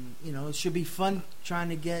wrestling, and it should be fun trying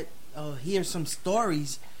to get hear some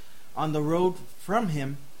stories on the road from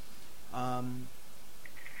him.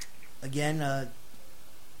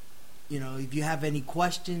 If you have any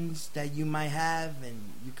questions that you might have,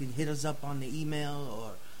 and you can hit us up on the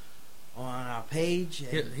email or on our page.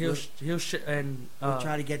 We'll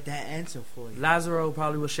try to get that answer for you. Lazaro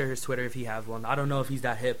probably will share his Twitter if he has one. I don't know if he's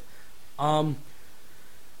that hip.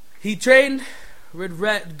 He trained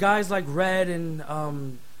with guys like Red and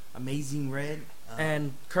Amazing Red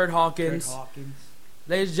and Kurt Hawkins.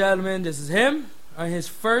 Ladies and gentlemen, this is him on his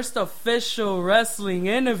first official wrestling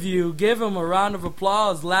interview. Give him a round of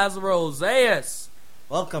applause, Lazaro Zayas.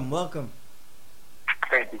 Welcome.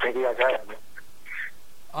 Thank you guys for having me.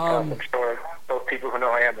 I'm sure those people who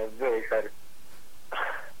know I am are really excited.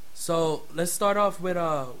 So let's start off with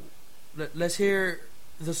let's hear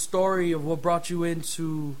the story of what brought you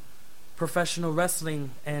into professional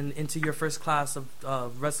wrestling and into your first class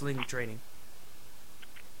of wrestling training.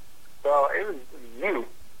 Well, it was new,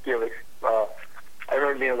 Felix. I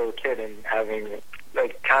remember being a little kid and having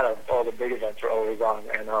kind of all the big events were always on,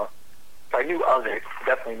 and so I knew of it,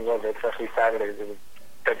 definitely knew of it, especially Saturdays. It was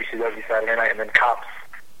WCW Saturday night, and then Cops,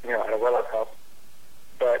 at a Well House.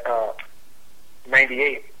 But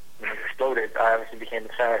 98, when it exploded, I obviously became a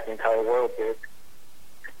fan, as the entire world did.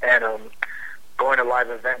 And going to live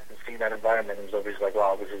events and seeing that environment was always like,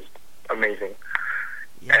 wow, this is amazing.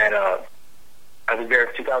 Yeah. And I was there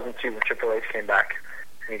in 2002 when Triple H came back,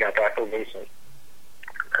 and he got that ovation.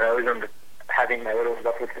 And I remember having my little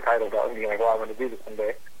stuff with the title belt and being like, well, I want to do this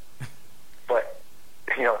someday. But,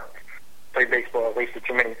 played baseball, wasted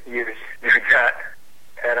too many years doing that.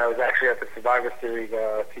 And I was actually at the Survivor Series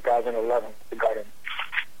 2011, the Garden,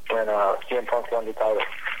 when CM Punk won the title.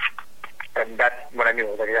 And that's when I knew,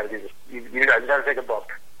 I was like, I got to do this. You got to take a bump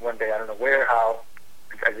one day. I don't know where, how.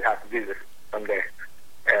 I just have to do this someday.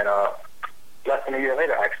 And less than a year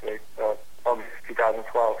later, actually, August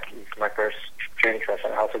 2012, was my first training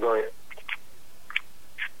session at House of Glory.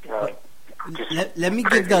 Let me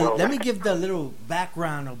give the little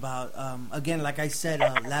background about again, like I said,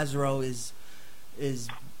 Lazaro is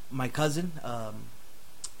my cousin,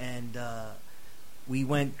 and we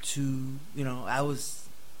went to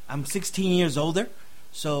I'm 16 years older,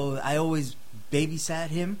 so I always babysat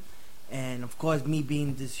him, and of course, me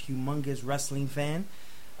being this humongous wrestling fan,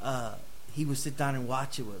 he would sit down and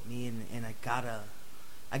watch it with me, and I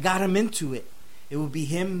got him into it. It would be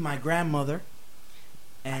him, my grandmother,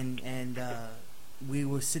 and we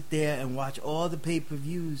would sit there and watch all the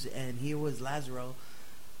pay-per-views, and here was Lazaro,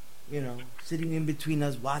 sitting in between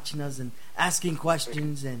us, watching us and asking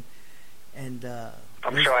questions, and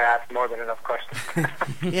I'm sure I asked more than enough questions.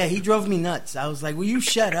 Yeah, he drove me nuts. I was like, will you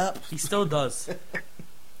shut up? He still does.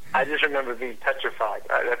 I just remember being petrified.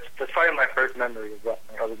 That's probably my first memory of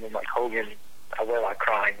wrestling, other than like Hogan, I went out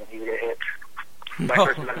crying when he would get hit. My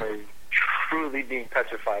first memory is truly being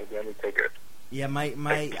petrified of The Undertaker. Yeah,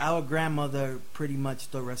 our grandmother pretty much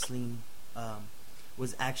thought wrestling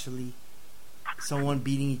was actually someone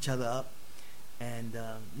beating each other up, and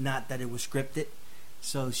not that it was scripted.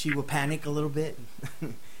 So she would panic a little bit,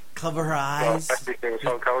 cover her eyes. Well, was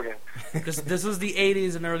Hulk Hogan. This was the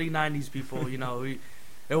 80s and early 90s, people.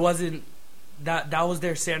 It wasn't that was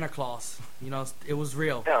their Santa Claus. It was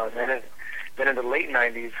real. No, then in the late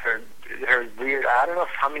 90s, her weird. I don't know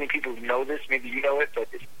how many people know this. Maybe you know it, but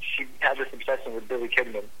she had this obsession with Billy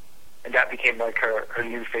Kidman, and that became like her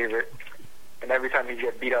new favorite. And every time he'd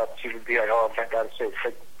get beat up, she would be like, "Oh, thank God it's safe."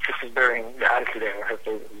 Like, this is during the Attitude Era. Her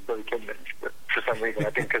favorite was Billy Kidman for some reason. I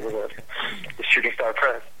think because of the Shooting Star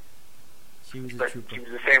Press. She was a trooper. She was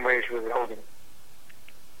the same way she was with Hogan.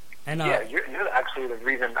 And yeah, you're actually the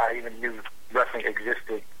reason I even knew wrestling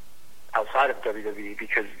outside of WWE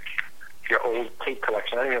because your old tape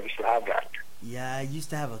collection. I don't know if you still have that. Yeah, I used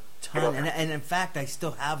to have a ton, and in fact, I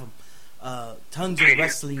still have them. Tons of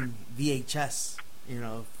wrestling VHS. You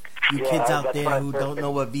know, you kids out there who don't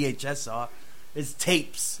know what VHS are, it's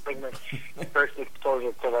tapes. Like my first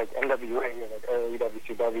exposure to like NWA and like early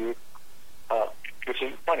WCW, which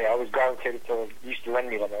is funny. I always gravitated to used to lend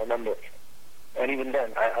me them. I remember, and even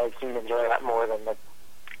then, I seemed to enjoy that more than like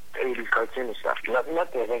 80s cartoon and stuff. Not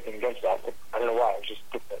that there's anything against that, but I don't know why. It was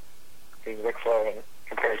just different being Ric Flair and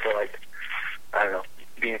compared to like, I don't know,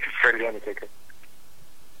 being Freddie Undertaker.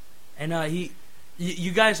 And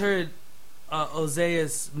you guys heard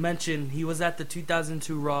Ozias mention he was at the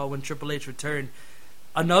 2002 Raw when Triple H returned.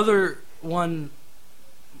 Another one,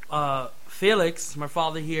 Felix, my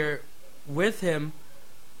father here, with him,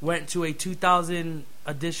 went to a 2000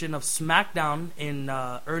 edition of SmackDown in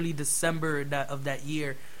early December of that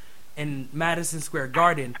year in Madison Square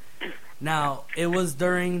Garden. Now, it was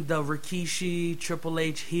during the Rikishi, Triple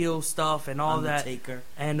H heel stuff and all Undertaker.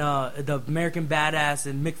 that. And the American Badass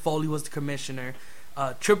and Mick Foley was the commissioner.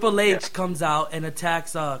 Triple H comes out and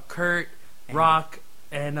attacks Kurt, Rock,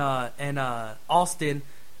 and Austin,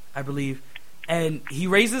 I believe. And he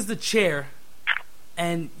raises the chair,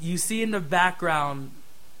 and you see in the background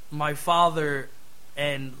my father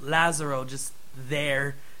and Lazaro just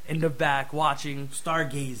there in the back watching,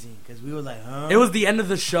 stargazing, because we were like, huh? It was the end of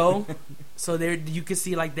the show, so there you could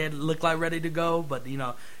see like they looked like ready to go, but you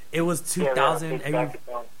know it was 2000.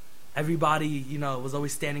 Everybody, you know, was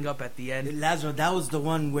always standing up at the end. Lazaro, that was the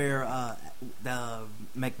one where the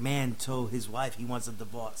McMahon told his wife he wants a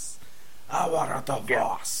divorce. I want a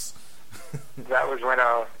divorce. That was when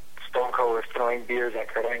Stone Cold was throwing beers at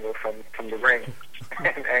Kurt Angle from the ring,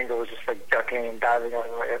 and Angle was just like ducking and diving on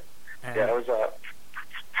the way. Yeah, it was a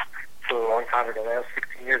long time ago. That was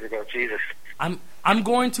 16 years ago. Jesus. I'm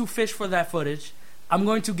going to fish for that footage. I'm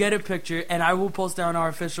going to get a picture, and I will post it on our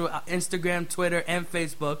official Instagram, Twitter, and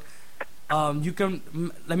Facebook. You can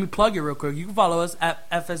let me plug it real quick. You can follow us at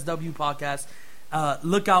FSW Podcast.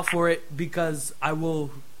 Look out for it because I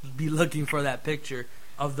will be looking for that picture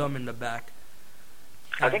of them in the back.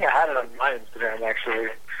 I think I had it on my Instagram actually.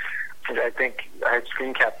 I think I had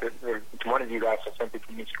screen capped it. One of you guys sent it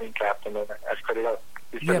to me screen capped, and then I put it up.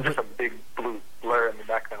 It's just a big blue blur in the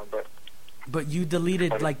background, but you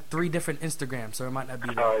deleted like 3 different Instagrams, so it might not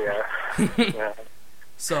be there. Oh yeah. Yeah.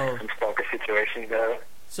 So some stalker situation there.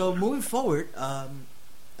 So moving forward,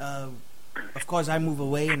 of course, I move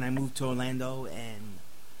away and I move to Orlando, and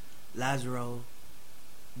Lazaro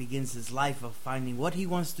begins his life of finding what he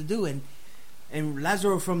wants to do. And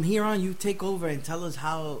Lazaro, from here on, you take over and tell us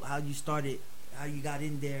how you started, how you got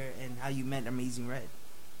in there, and how you met Amazing Red.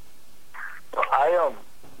 Well,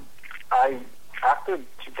 I after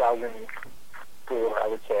 2004, I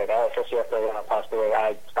would say, especially after I passed away,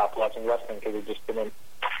 I stopped watching wrestling because it just didn't.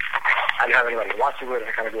 I didn't have anybody to watch it with.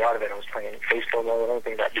 I kind of grew out of it. I was playing baseball more than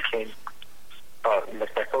anything. That became my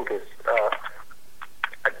focus.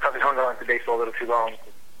 I probably hung on to baseball a little too long.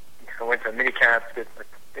 I went to mini camps, did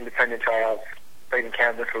independent tryouts, played in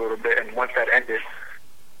Kansas for a little bit, and once that ended,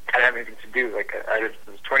 I didn't have anything to do. Like I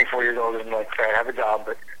was 24 years old and like, sorry, I have a job,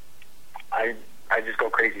 but I just go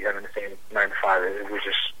crazy having the same 9 to 5. It was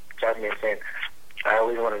just driving me insane. I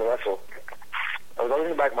always wanted to wrestle. I was always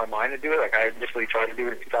in the back of my mind to do it. Like I initially tried to do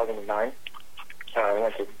it in 2009. I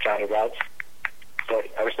went to Johnny Rods, but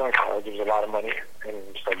I was still in college. It was a lot of money, and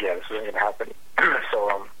just like, yeah, this isn't going to happen.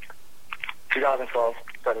 So 2012,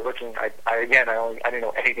 started looking. I didn't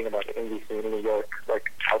know anything about the indie scene in New York,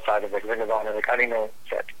 like outside of like Ring of Honor. Like I didn't know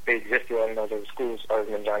that they existed. I didn't know there were schools other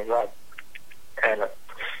than Johnny Rods. And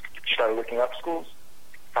started looking up schools.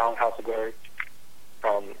 Found House of Glory.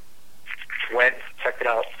 Went, checked it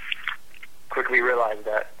out. Quickly realized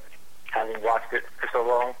that having watched it for so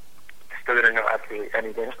long, still didn't know absolutely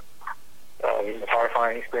anything. It was a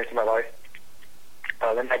horrifying experience in my life.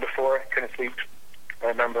 The night before, couldn't sleep. I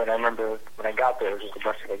remember when I got there, it was just a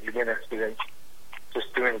bunch of like beginner students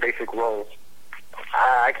just doing basic roles.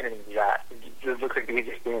 I couldn't even do that. It looked like the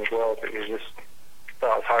easiest thing in the world, but it was just, it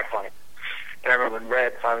was horrifying. And I remember when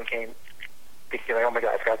Red finally came, thinking like, oh my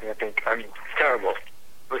God, it's got me to think I'm terrible.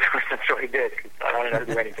 Which I'm sure he did, because I don't know how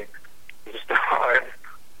to do anything. It's just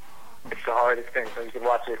it's the hardest thing. So you can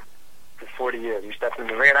watch it for 40 years. You step in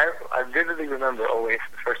the ring, and I vividly remember always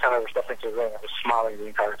the first time I ever stepped into the ring, I was smiling the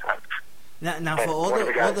entire time. Now for all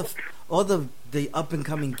the up and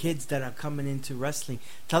coming kids that are coming into wrestling,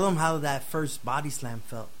 tell them how that first body slam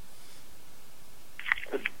felt.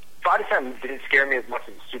 The body slam didn't scare me as much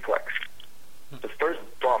as the suplex. The first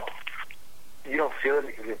bump, you don't feel it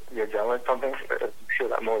because you're adrenaline pumping. You feel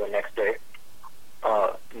that more the next day.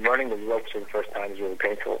 Learning the ropes for the first time is really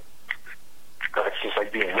painful. It's just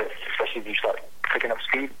like being whipped, especially if you start picking up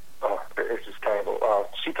speed. It's just terrible.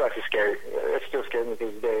 Suplex is scary. It still scares me to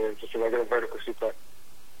this day. It's just a regular vertical suplex.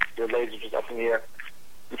 Your legs are just up in the air.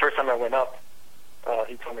 The first time I went up,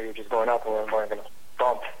 he told me you were just going up and we weren't going to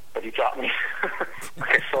bump, but he dropped me.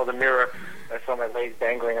 I saw the mirror, I saw my legs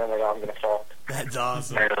dangling, and I'm like, oh, I'm going to fall. That's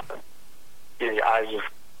awesome. And, yeah, your eyes just,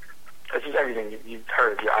 it's just everything you've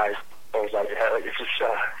heard, your eyes goes out of your head. Like, it's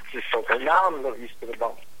just so crazy. Now I'm a little used to the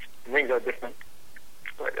bump. The rings are different.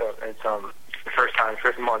 But it's the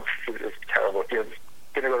first month, it was terrible. You're going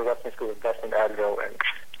to go to wrestling school, invest in Advil, and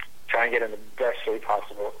try and get in the best shape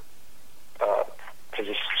possible. It's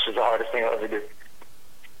just the hardest thing I'll ever do.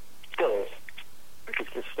 Still is.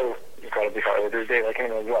 It's still incredibly hard. There's days I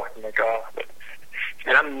can't even walk. I'm like,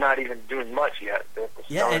 and I'm not even doing much yet.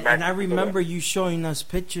 Yeah, and I remember you showing us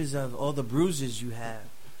pictures of all the bruises you have.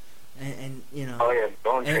 And you know. Oh, yeah,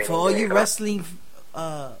 bone and for all you wrestling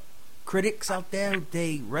critics out there who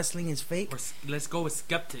say wrestling is fake, let's go with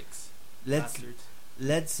skeptics.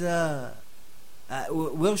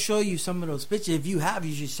 We'll show you some of those pictures. If you have,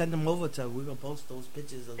 you should send them over to us. We're gonna post those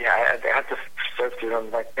pictures. Yeah, I have to search through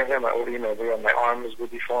them. Like, my old email, my arms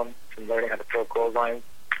would be formed from learning how to throw clotheslines.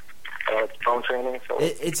 Bone training. So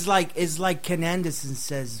it's like Ken Anderson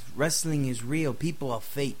says, wrestling is real. People are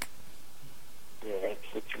fake. Yeah,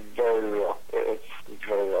 it's very real. It's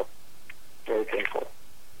very real. Very painful.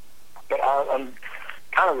 But I'm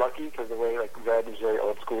kind of lucky because the way like Red is very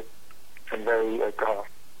old school and very like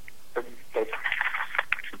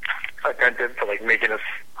attentive to like making us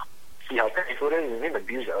see how painful it is. He didn't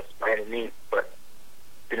abuse us by any means, but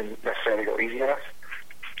didn't necessarily go easy on us.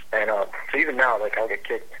 And so even now, like I'll get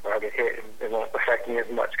kicked or I'll get hit, and it won't affect me as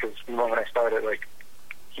much because the moment I started, like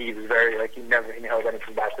he was very like he never held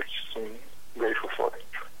anything back, which I'm grateful for.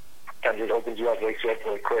 And it opens you up, wakes you up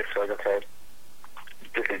really quick. So like, okay,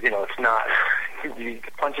 this is it's not the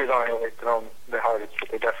punches aren't always thrown the hardest, but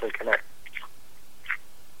they definitely connect.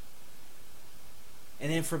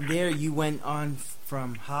 And then from there, you went on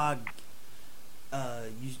from Hog.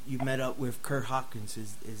 You met up with Kurt Hawkins.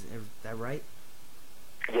 Is that right?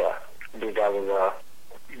 Yeah, I think that was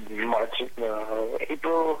March,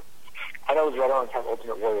 April. I know it was right on time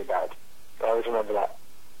Ultimate Warrior died. I always remember that.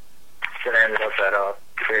 Then I ended up at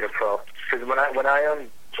Creative Pro. Because when I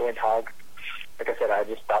joined Hog, like I said, I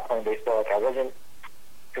just stopped playing baseball. Like I wasn't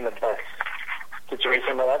in the best situation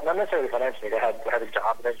in my life. Not necessarily financially. I had a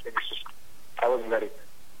job and everything. It's just I wasn't ready.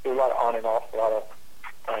 There was a lot of on and off, a lot of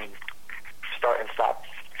start and stop.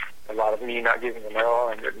 A lot of me not giving them all,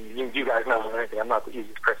 and you guys know anything. I'm not the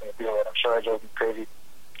easiest person to deal with. I'm sure I drove me crazy.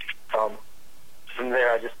 From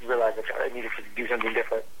there, I just realized that I needed to do something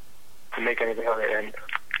different to make anything of it. And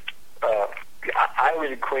I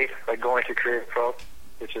would equate like going to Creative Pro,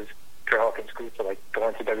 which is Kurt Hawkins' school, to like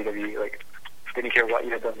going to WWE. Like, didn't care what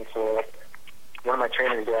you had done before. Like, one of my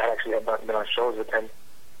trainers there actually had been on shows with him,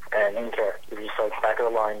 and didn't care. It was just like back of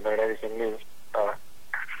the line, learn everything new.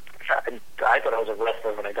 I thought I was a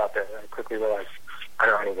wrestler when I got there. I quickly realized I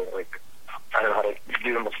don't know anything. Like, I don't know how to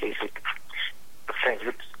do the most basic things.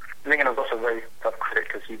 I think I was also a very tough critic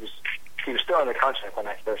because he was still on the contract when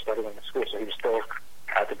I first started in the school, so he was still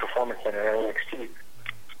at the Performance Center at NXT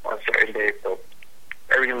on Saturday day. So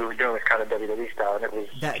everything we were doing was kind of WWE style, and it was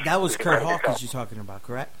that was Kurt Hawkins you're talking about,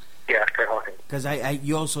 correct? Yeah, Kurt Hawkins. Because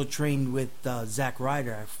you also trained with Zack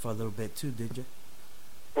Ryder for a little bit too, did you?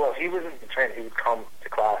 Well, he wasn't the trainer. He would come to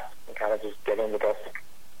class and kind of just get in with us.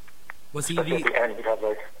 Was he at the end, because,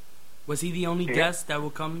 like, was he the only guest that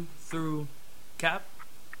would come through Cap?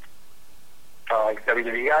 Like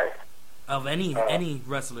WWE guys? Of any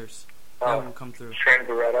wrestlers that would come through. Trent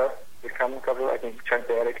Beretta would come a couple. I think Trent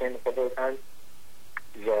Beretta came a couple of times.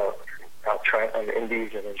 He's out Trent on the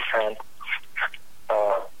Indies and then Trent.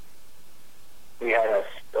 We had a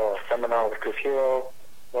seminar with Chris Hero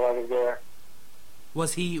while I was there.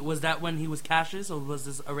 Was that when he was Cassius, or was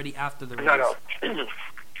this already after the release? No.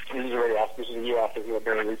 This is already after. This is a year after he had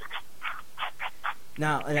been released.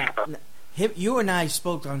 Now, you and I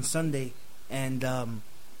spoke on Sunday, and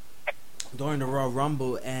during the Royal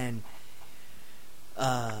Rumble, and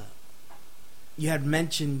you had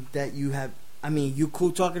mentioned that you have. I mean, you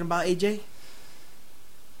cool talking about AJ?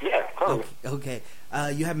 Yeah, totally. Okay.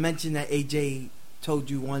 You have mentioned that AJ told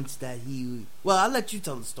you once that he. Well, I'll let you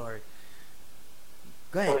tell the story.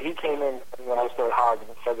 Go ahead. Well, he came in when I was still at Hog in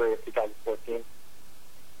February of 2014,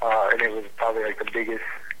 and it was probably like the biggest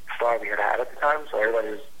star we had at the time. So everybody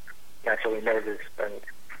was naturally nervous. And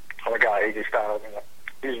oh my God, AJ Styles! And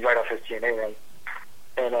he was right off his TNA run,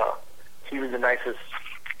 and he was the nicest.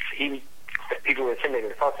 He people were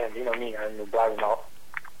intimidated to talk to him. You know me, I'm the blabber mouth.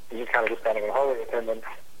 And just kind of just standing in the hallway with him, and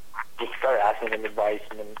just started asking him advice,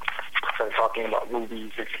 and then started talking about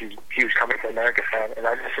movies. He was coming to America fan, and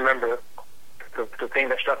I just remember the thing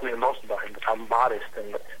that struck me the most about him was how modest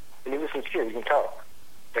and he was sincere. You can tell.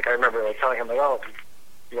 Like I remember like telling him like, oh,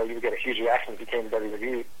 you know, you would get a huge reaction if you came to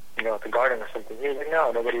WWE, you know, at the Garden or something. He was like,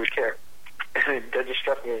 no, nobody would care. And that just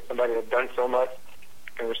struck me as somebody that had done so much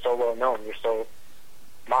and was so well known. You're so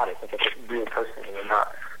modest, like a real person, and you're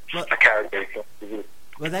not a character.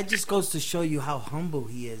 Well, that just goes to show you how humble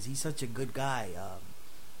he is. He's such a good guy.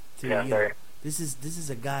 This is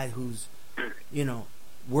a guy who's, you know,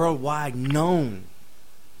 worldwide known,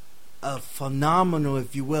 a phenomenal,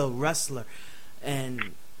 if you will, wrestler,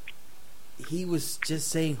 and he was just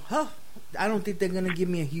saying, I don't think they're gonna give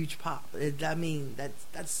me a huge pop. I mean,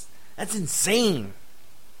 that's insane.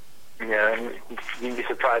 Yeah, and you'd be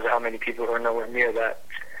surprised at how many people are nowhere near that.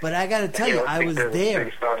 But I gotta tell you, I was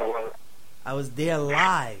there. I was there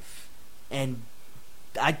live, and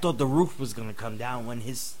I thought the roof was gonna come down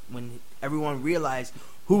when everyone realized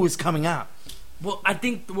who was coming out. Well, I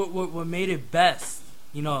think what made it best,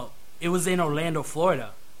 you know, it was in Orlando,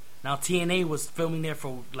 Florida. Now TNA was filming there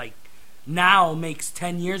for now makes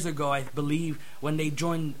 10 years ago, I believe, when they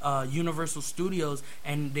joined Universal Studios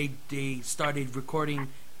and they started recording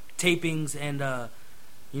tapings and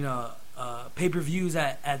pay-per-views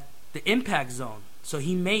at the Impact Zone. So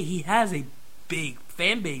he has a big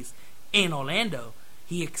fan base in Orlando.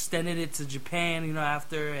 He extended it to Japan, you know,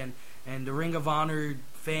 after and the Ring of Honor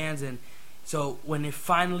fans, and so when it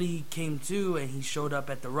finally came to and he showed up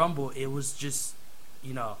at the Rumble, it was just,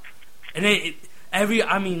 you know, and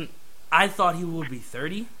I thought he would be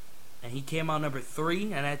 30, and he came out number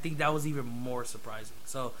 3, and I think that was even more surprising.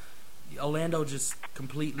 So Orlando just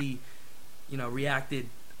completely, you know, reacted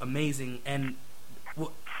amazing. And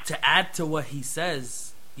to add to what he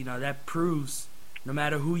says, you know, that proves no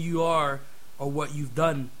matter who you are or what you've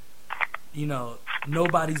done, you know,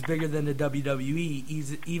 nobody's bigger than the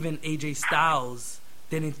WWE. Even AJ Styles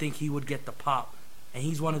didn't think he would get the pop, and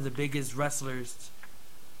he's one of the biggest wrestlers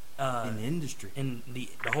in the industry, in the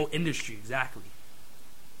whole industry. Exactly.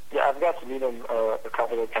 Yeah, I've got to meet him a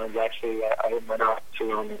couple of times actually. I went out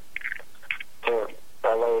to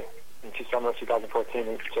LA in summer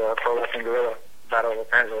 2014 to Pro Wrestling Guerrilla Battle of Los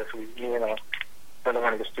Angeles. Me and another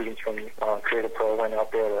one of the students from Creative Pro went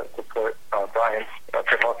out there to support Brian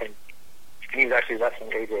Kurt Hawkins. He was actually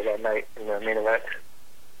wrestling AJ that night in the main event.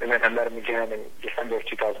 And then I met him again in December of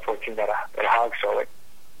 2014 at a Hog show. Like,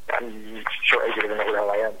 I'm sure AJ doesn't know who the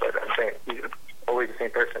hell I am, but I'm saying he's always the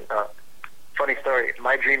same person. Funny story,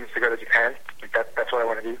 my dream is to go to Japan. Like that's what I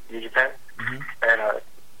want to do Japan. Mm-hmm. And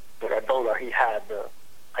at Bola, he had the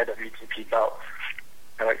IWGP belt.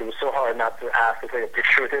 And like it was so hard not to ask to take a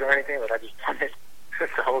picture with it or anything, but I just wanted to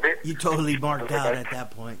hold it. You totally marked out at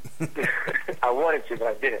that point. I wanted to, but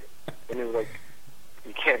I didn't. And it was like,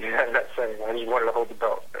 you can't do that in that setting. I just wanted to hold the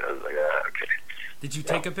belt. And I was like, okay. Did you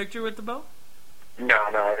take a picture with the belt? No,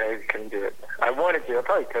 I couldn't do it. I wanted to. I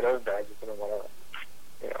probably could have, but I just didn't want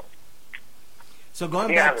to, you know. So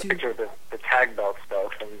going back to... I have a picture of the tag belt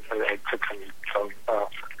stuff, and I took some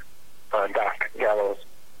Doc Gallows.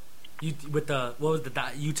 You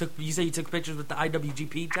said you took pictures with the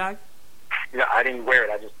IWGP tag? No, I didn't wear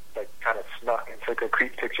it. I just kind of snuck and took a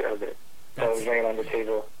creep picture of it. So it was laying on the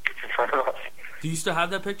table in front of us. Do you still have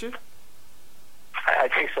that picture? I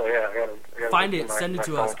think so. Yeah. I gotta find it. Send it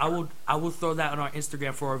to us. I will throw that on our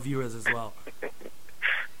Instagram for our viewers as well.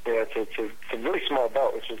 Yeah, it's a really small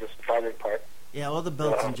belt, which is the surprising part. Yeah, all the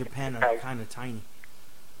belts in Japan are kind of tiny.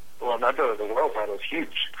 Well, not the world title is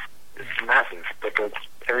huge. It's massive, but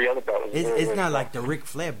every other belt is it's not like the Ric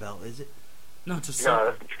Flair belt, is it? No, it's a circle.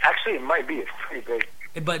 No, actually, it might be. It's pretty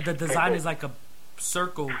big. But the design is like a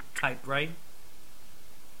circle type, right?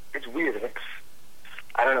 It's weird.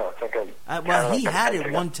 I don't know. It's like a. Well, he had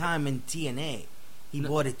it one time in TNA. He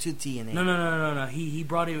bought it to TNA. No. He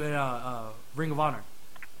brought it in Ring of Honor.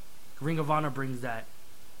 Ring of Honor brings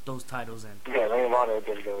those titles in. Yeah, Ring of Honor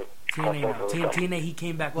does the TNA. He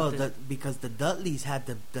came back. Well, because the Dudleys had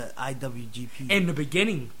the IWGP in the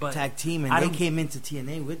beginning, but tag team, and they came into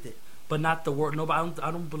TNA with it. But not the world. No,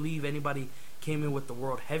 I don't believe anybody came in with the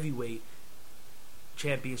World Heavyweight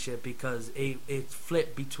Championship because it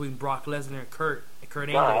flipped between Brock Lesnar and Kurt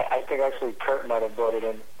Angle. I think actually Kurt might have brought it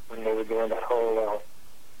in when they were doing that whole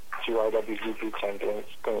two IWGP champions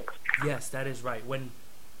thing. Yes, that is right. When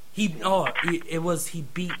he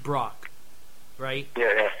beat Brock, right?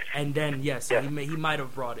 Yeah. And then he might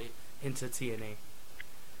have brought it into TNA.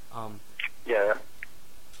 Yeah.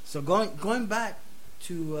 So going back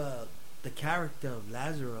to the character of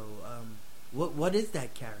Lazaro, What is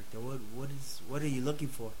that character? What are you looking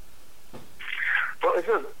for?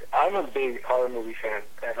 Well, I'm a big horror movie fan,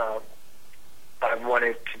 and I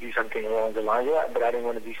wanted to do something along the lines of that, but I didn't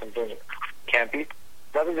want to do something campy.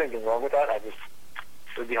 Not that there's anything wrong with that. It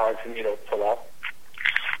would be hard for me to pull off.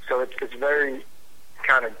 So it's very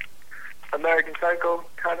kind of American Psycho,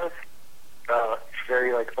 kind of. It's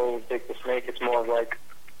very like old Dick the Snake. It's more of like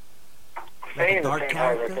a dark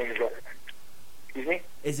character. Excuse me?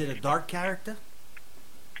 Is it a dark character?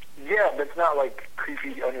 Yeah, but it's not like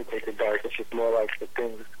creepy Undertaker dark. It's just more like the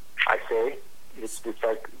things I say. It's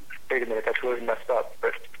like, wait a minute, that's really messed up.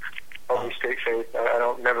 But I'll be straight face. I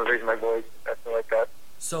don't never raise my voice. Nothing like that.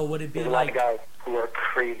 So would it be There's like a lot of guys who are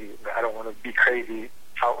crazy? I don't want to be crazy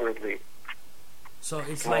outwardly. So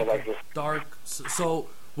it's like dark. So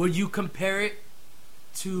would you compare it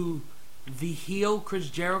to the heel Chris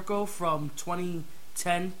Jericho from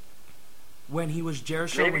 2010 when he was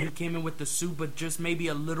Jericho, when he came in with the suit, but just maybe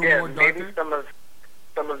a little more darker? Maybe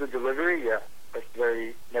some of the delivery, yeah. It's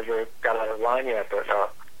very, never got out of line yet, but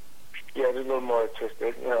yeah, it's a little more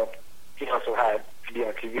twisted. You know, he also had to be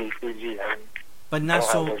on TV, 3G, but not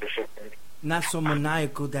so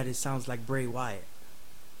maniacal that it sounds like Bray Wyatt.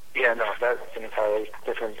 Yeah, no, that's an entirely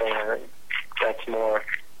different thing. That's more,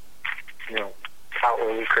 you know,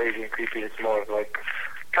 outwardly crazy and creepy. It's more of like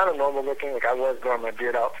kind of normal looking. Like I was growing my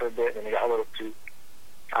beard out for a bit, and it got a little too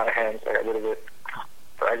out of hand, so I got rid of it.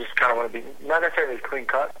 But I just kind of want to be not necessarily clean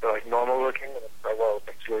cut, but like normal looking. And it's like, well,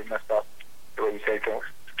 it's really messed up the way you say things.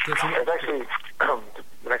 It's actually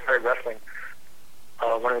when I started wrestling,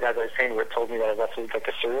 one of the guys I was training with told me that I wrestled like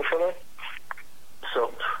a serial killer.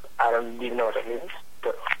 So I don't even know what that means,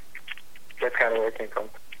 but that's kind of where it came from.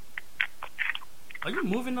 Are you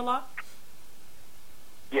moving a lot?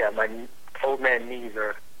 Yeah, my old man knees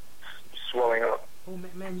are swelling up. Oh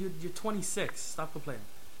man, you're 26. Stop complaining.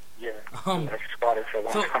 Yeah, I squatted for a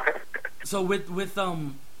long time. So with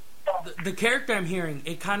the character I'm hearing,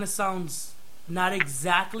 it kind of sounds not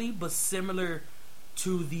exactly, but similar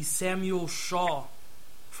to the Samuel Shaw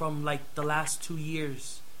from like the last 2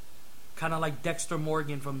 years, kind of like Dexter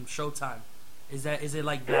Morgan from Showtime. Is it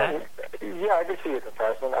like that? Yeah, I can see a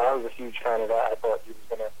comparison. I was a huge fan of that. I thought he was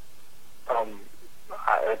gonna.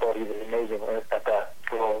 I thought he was amazing at that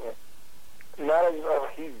role. Not as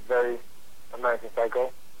he's very American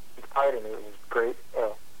Psycho. He's tired and it was great.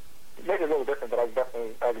 It made it a little different, but I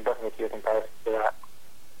can definitely see a comparison to that.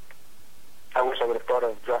 I wish I would have thought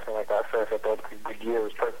of dressing like that first. I thought the gear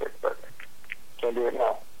was perfect, but can't do it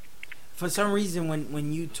now. For some reason,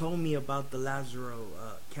 when you told me about the Lazaro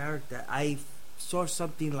character, I saw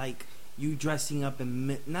something like you dressing up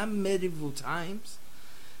in not medieval times,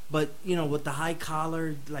 but you know, with the high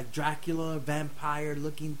collar, like Dracula, vampire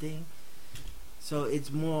looking thing. So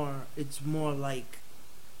it's more like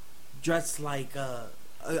dressed like.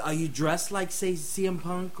 Are you dressed like, say, CM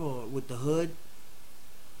Punk or with the hood?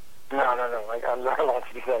 No. Like, I'm not allowed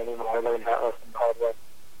to do that anymore. I learned that lesson the hard way.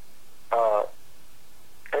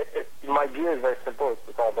 My gear is very simple.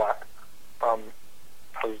 It's all black. I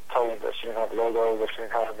was told that she didn't have logos. That she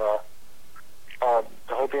didn't have.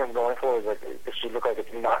 The whole thing I'm going for is like it should look like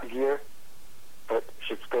it's not gear, but it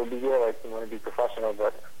should still be gear. Like, you want to be professional,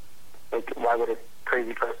 but like, why would a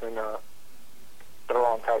crazy person throw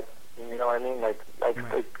on tights? You know what I mean? Like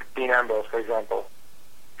Dean Ambrose, for example.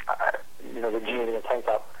 You know, the jeans and the tank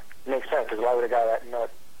top. It makes sense, because why would a guy that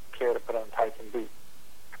not care to put on tights and boots?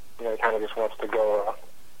 You know, he kind of just wants to go,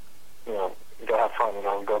 go have fun,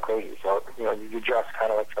 go crazy. So, you dress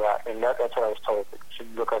kind of like for that. And that's what I was told. It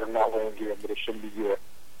should look like I'm not wearing gear, but it shouldn't be gear.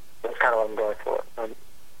 That's kind of what I'm going for.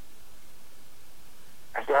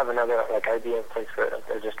 I still have another, idea in place for it.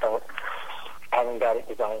 I haven't got it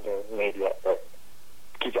designed or made yet, but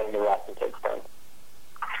keep getting the wrap and takes time.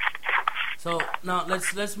 So now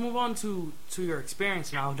let's move on to your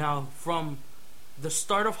experience now. Now, from the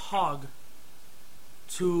start of Hog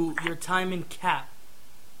to your time in Cap,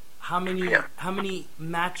 how many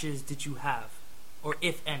matches did you have, or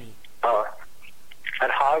if any? At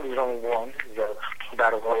Hog, there's only one. The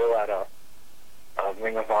Battle Royal at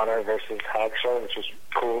Ring of Honor versus Hog show, which was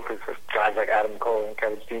cool because there's guys like Adam Cole and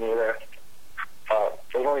Kevin Steen were there.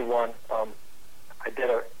 There's only one. I did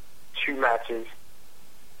 2 matches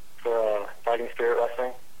for Fighting Spirit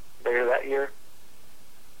Wrestling later that year.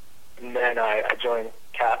 And then I joined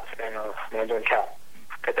Cap, and when I joined Cap,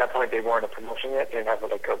 at that point they weren't a promotion yet. They didn't have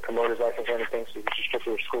a promoter's license or anything, so it was just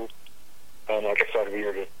strictly a school. And I started the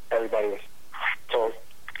year, everybody was told,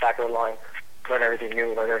 back of the line, learn everything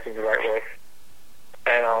new, learn everything the right way.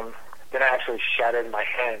 And then I actually shattered my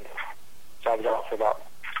hand, so I was out for about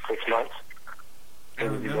 6 months. I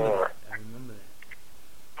remember that.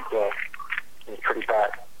 Yeah. was pretty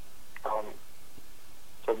bad.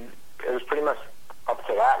 So it was pretty much up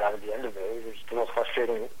to that. That was the end of it. It was the most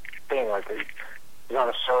frustrating thing. Like, it was on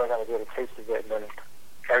a show, I got to get a taste of it, and then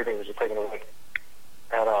everything was just taken away.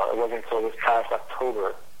 And it wasn't until this past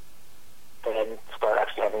October that I started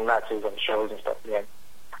actually having matches and shows and stuff again.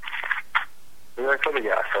 We were October,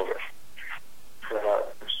 yeah, October.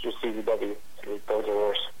 But it's just CZW. Those are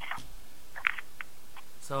worse.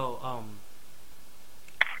 So,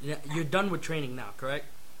 you're done with training now, correct?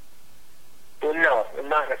 Well, no,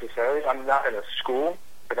 not necessarily. I'm not in a school.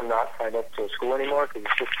 Like, I'm not signed up to a school anymore because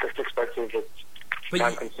it's expensive. It's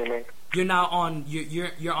time-consuming. You're now on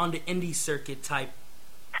you're on the indie circuit type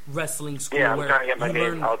wrestling school. Yeah, I'm where trying to get my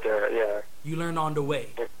name out there. Yeah. You learn on the way.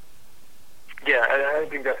 Yeah, I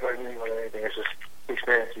think that's what I mean more than anything. It's just the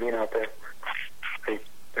experience being out there. Like,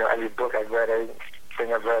 every book I've read,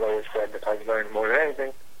 everything I've read, always said that I've learned more than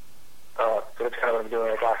anything. So that's kind of what I'm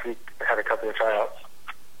doing. Like last week, I had a couple of tryouts.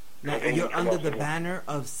 Now, you're under the banner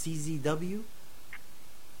of CZW?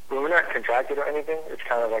 Well, we're not contracted or anything. It's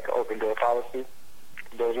kind of like an open door policy.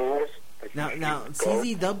 Those rules. Like now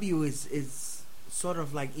CZW is sort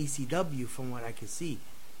of like ECW from what I can see.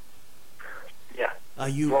 Yeah.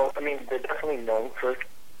 Well, I mean, they're definitely known for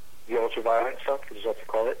the ultra-violent stuff, which is what you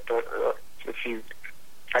call it. But if you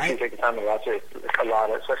actually take the time to watch it, it's a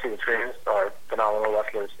lot of, especially the trainers, are phenomenal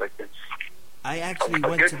wrestlers. Like, it's I actually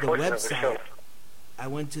went to the website. I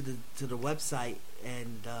went to the website,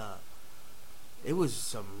 and it was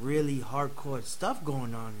some really hardcore stuff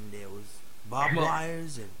going on in there. It was barbed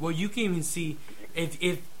wires and... Well, you can even see,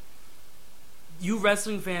 if you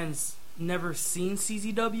wrestling fans never seen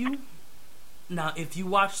CZW, now if you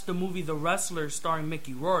watch the movie The Wrestler starring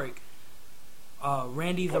Mickey Rourke,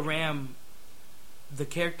 Randy the Ram, the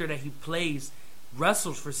character that he plays,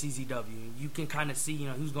 wrestles for CZW. You can kind of see, he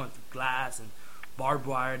was going through glass and barbed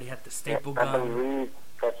wire. They had the staple gun. I believe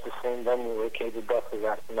that's the same venue where Cage of Death is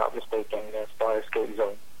at, if I'm not mistaken, as far as Skate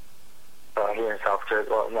Zone. Here in South Jersey,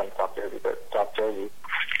 well, not in South Jersey, but South Jersey.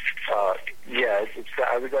 Yeah,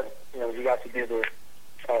 we got to do the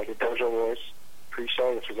Dojo Wars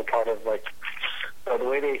pre-show, which was a part of, like, the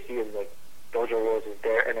way they see it is, like, Dojo Wars is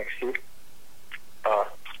their NXT.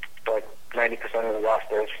 Like, 90% of the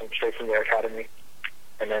roster is straight from their academy.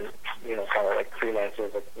 And then, kind of like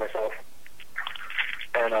freelancers like myself.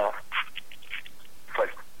 And,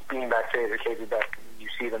 like, being backstage at Cage of Death, you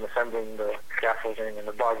see them assembling the scaffolding and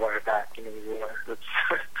the barbed wire back. It's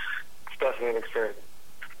definitely an experience.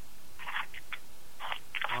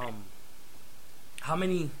 How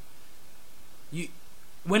many?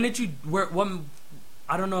 When did you?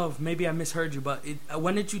 I don't know if maybe I misheard you, but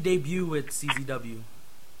when did you debut with CZW?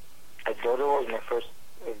 At Dojo was my first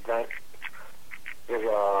event. It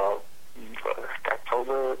was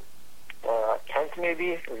October 10th,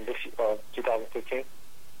 maybe, in 2015.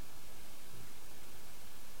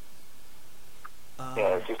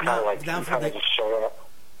 Yeah, it's just kind of like just showing up.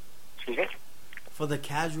 Excuse me? For the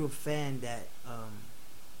casual fan that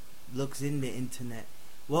looks in the internet,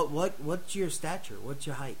 what's your stature? What's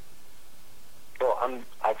your height? Well,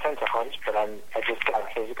 I tend to hunch, but I just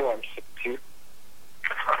got physical. I'm 6'2".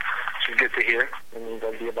 Which is good to hear. I mean,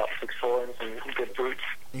 that'd be about 6'4" and some good boots.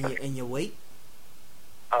 And your weight?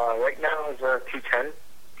 Right now is 210.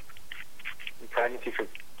 I'm trying to for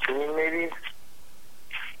 2 maybe.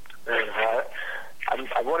 And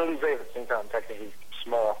I want to lose weight, but at the same time, I'm technically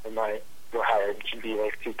small for my height. It should be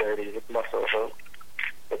like 230 with muscle, so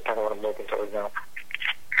that's kind of what I'm looking towards now.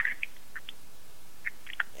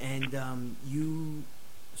 And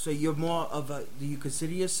so you're more of a, do you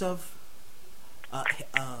consider yourself a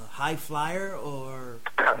high flyer or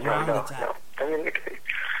ground attack? No. I mean, it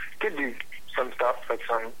could do some stuff, like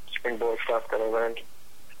some springboard stuff that I learned.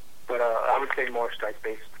 But I would say more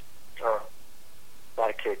strike-based. A lot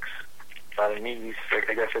of kicks, a lot of knees.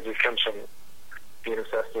 I guess it just comes from being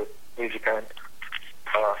obsessed with New Japan.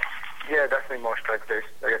 Yeah, definitely more strike-based.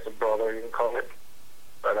 I guess a brawler, you can call it.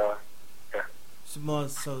 But, yeah.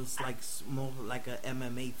 So it's like more like a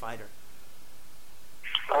MMA fighter.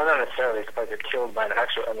 Oh, not necessarily. It's like a killed by an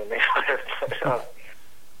actual MMA fighter.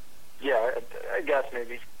 Yeah, I guess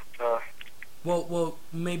maybe. Well,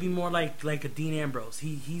 maybe more like a Dean Ambrose.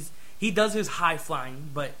 He does his high flying,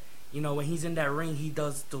 but when he's in that ring, he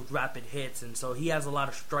does those rapid hits, and so he has a lot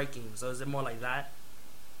of striking. So is it more like that?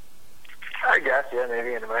 I guess, yeah,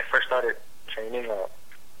 maybe. And when I first started training,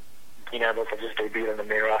 Dean Ambrose had just debuted on the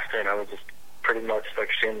main roster, and I was just pretty much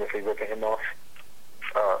like shamelessly ripping him off.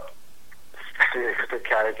 Especially the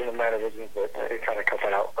character, no matter what, but it kind of cut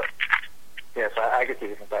that out. But yeah, so I could see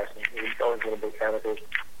the comparison. He's always been a big fan of his.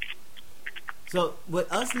 So with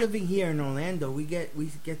us living here in Orlando, we get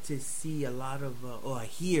to see a lot of or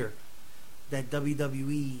hear that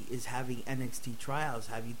WWE is having NXT trials.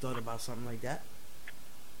 Have you thought about something like that?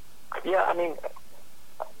 Yeah, I mean,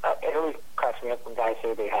 it always cracks me up when guys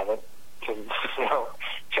say they haven't. Because,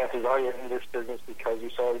 chances are you're in this business because you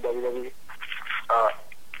saw the WWE.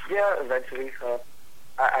 Yeah, eventually.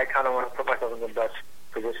 I kind of want to put myself in the best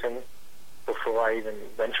position before I even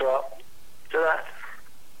venture out to that.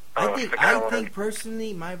 I think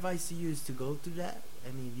personally, my advice to you is to go through that.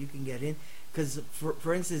 I mean, you can get in. Because,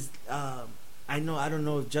 for instance, I don't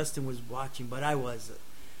know if Justin was watching, but I was.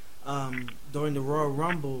 During the Royal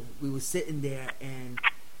Rumble, we were sitting there, and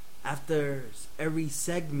after every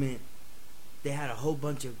segment, they had a whole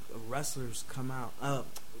bunch of wrestlers come out.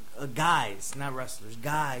 Guys, not wrestlers,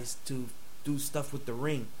 guys to do stuff with the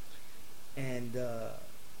ring. And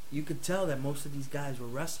you could tell that most of these guys were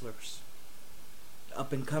wrestlers.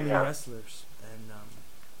 Up-and-coming wrestlers. And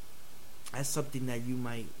that's something that you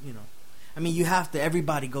might, I mean, you have to,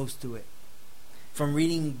 everybody goes through it. From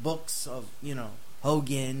reading books of,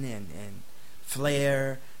 Hogan and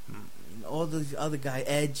Flair, all those other guys,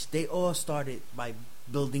 Edge, they all started by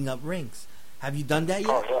building up rings. Have you done that yet?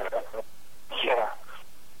 Oh, yeah, definitely. Yeah.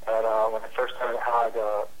 And when I first started Hog,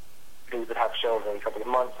 they would have shows every couple of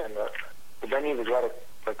months, and the venue was right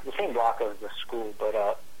at the same block as the school,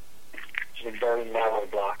 but just a very narrow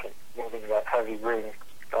block, and moving that heavy ring.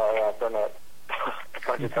 I've done that a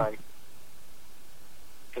bunch of times.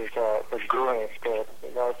 It's grueling experience.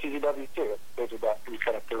 CZW too. They did that. We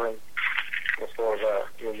set up the ring. Before we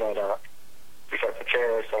set up the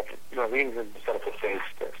chairs, we didn't set up the stage.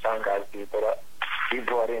 The sound guys do, but we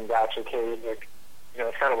brought in the actual cage. It's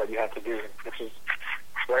kind of what you have to do, which is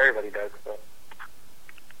what everybody does. So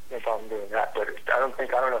no problem doing that. But I don't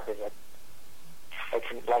know if there's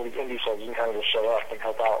a lot of these indie shows. You can kind of just show up and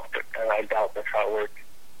help out. And I doubt that's how it works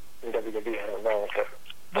in WWE. I don't know.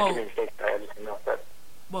 But I could be mistaken. I just know that.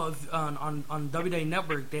 Well, on WWE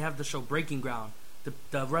Network, they have the show Breaking Ground.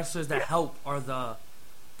 The wrestlers that help are the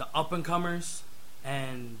up-and-comers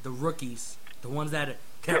and the rookies. The ones that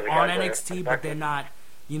they're on NXT, but they're not,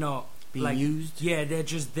 being used. Yeah, they're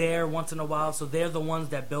just there once in a while. So they're the ones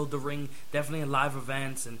that build the ring, definitely in live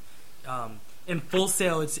events. And in Full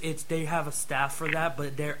Sail, it's they have a staff for that,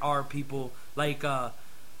 but there are people like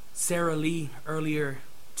Sarah Lee earlier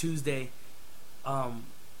Tuesday.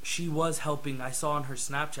 She was helping. I saw on her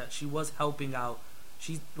Snapchat. She was helping out.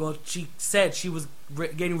 She said she was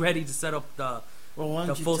getting ready to set up the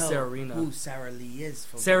Full Sail Arena. Who Sarah Lee is?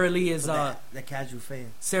 Sarah Lee is the casual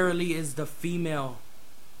fan. Sarah Lee is the female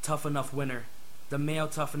Tough Enough winner. The male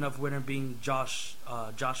Tough Enough winner being Joshua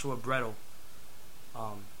Brettel.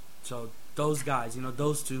 So those guys,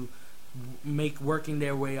 those two, working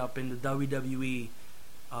their way up in the WWE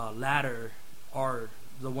ladder are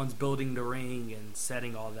the ones building the ring and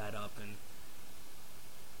setting all that up. And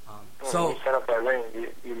when you set up that ring,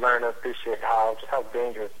 you learn to appreciate how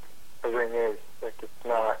dangerous the ring is. Like, it's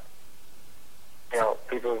not,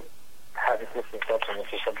 people have this misconception.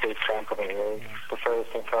 It's just a big company. They prefer this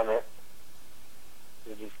thing from it.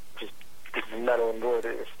 It's just metal and wood.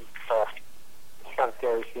 It's kind of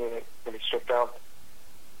scary seeing it when it's stripped down.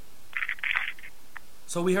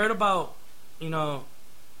 So we heard about,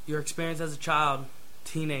 your experience as a child,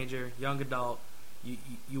 teenager, young adult.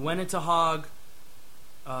 You went into Hog.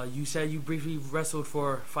 You said you briefly wrestled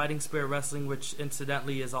for Fighting Spirit Wrestling, which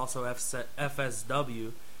incidentally is also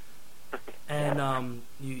FSW. And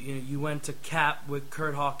you went to Cap with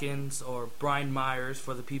Kurt Hawkins or Brian Myers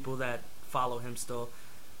for the people that follow him still.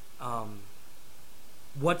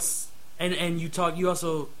 And you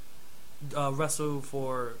also wrestle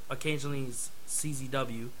for occasionally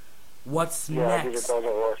CZW. What's next?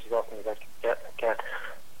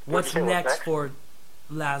 What's next for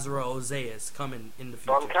Lazaro Ozeas coming in the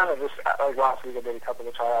future? So I'm kind of just, like last week I did a couple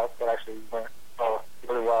of tryouts that actually went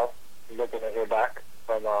really well. I'm looking to hear back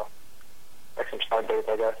from some start dates,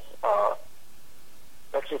 I guess.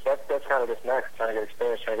 That's kind of just next, trying to get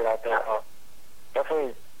experience, trying to get out there.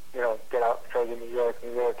 Definitely, get out because in New York.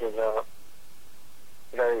 New York is a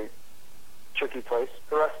very tricky place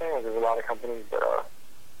for wrestling. There's a lot of companies that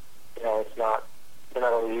it's not, they're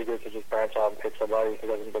not really eager to just branch out and pick somebody who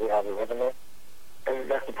doesn't really have a resume. And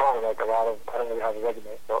that's the problem. I don't really have a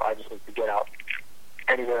resume, so I just need to get out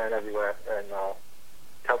anywhere and everywhere and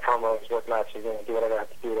cut promos, work matches, and do whatever I have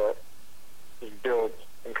to do to just build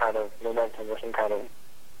some kind of momentum or some kind of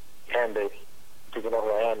fan base. People know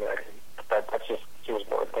who I am. That's just too much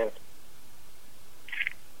more things.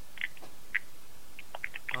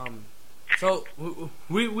 So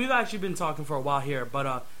we've actually been talking for a while here,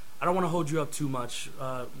 but I don't want to hold you up too much.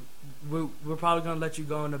 We're probably gonna let you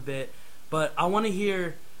go in a bit, but I want to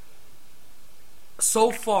hear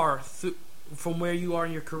so far from where you are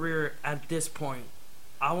in your career at this point.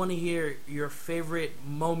 I want to hear your favorite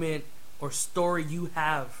moment or story you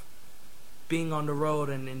have being on the road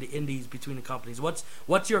and in the indies between the companies.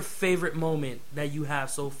 What's your favorite moment that you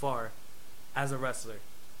have so far as a wrestler?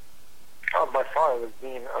 By far, it was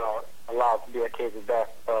being allowed to be at Cage of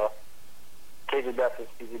Death. Cage of Death is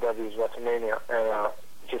CZW's WrestleMania, and I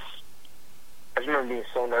just remember being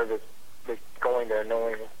so nervous, like, going there,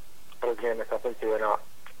 knowing what I was getting myself into. And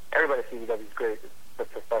everybody at CZW is great. It's a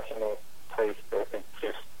professional place. They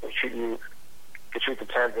treat the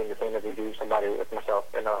terms and the thing that they do somebody with myself,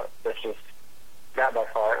 and that's just that by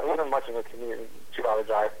far. It wasn't much of a commute, 2-hour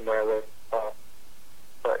drive from where I live,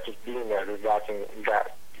 but just being there, just watching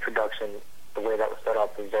that production, the way that was set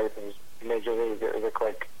up, everything was major league. It looked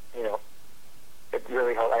like, it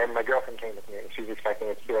really helped. My girlfriend came with me, and she was expecting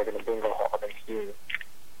it to be like in a bingo hall, and seeing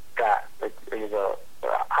that, it was a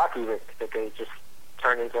hockey rink that they just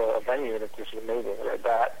turned into a venue, and it's just amazing. Like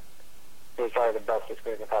that, it was probably the best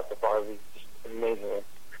experience I've had so far. It was just amazing.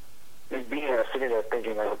 Just being there, sitting there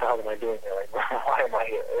thinking, like, what the hell am I doing here? Like, why am I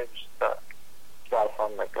here? It's just a lot of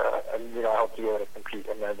fun. Like, I hope to be able to compete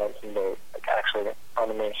in the events and actually on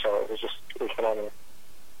the main show. It was phenomenal.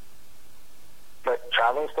 But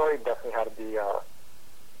traveling story definitely had to be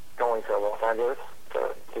going to Los Angeles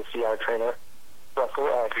to see our trainer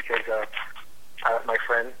wrestle, because my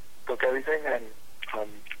friend booked everything, and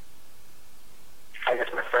I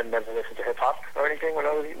guess my friend never listened to hip hop or anything when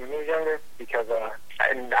he was younger, because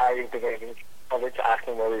I didn't think anything of it to ask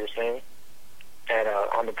him what we were saying. And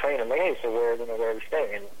on the plane, I'm like, hey, so where are we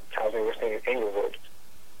staying? And he tells me we're staying in Inglewood.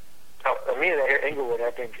 So immediately I hear Inglewood, I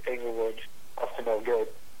think Inglewood must have no good.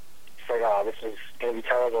 It's like, this is going to be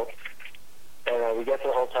terrible. And we get to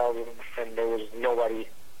the hotel room, and there was nobody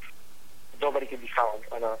could be found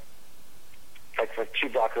on a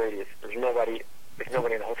 2-block radius. There's nobody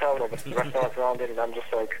in the hotel, nobody in the restaurants around it, and I'm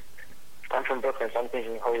just like, I'm from Brooklyn, so I'm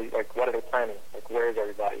thinking, holy, like, what are they planning? Like, where is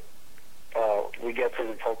everybody? We get to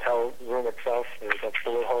the hotel room itself. There's a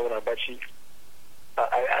bullet hole in our bed sheet.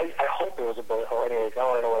 I hope there was a bullet hole. Anyways, I don't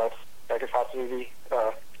want to know what else that could possibly be.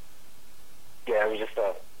 Yeah, it was just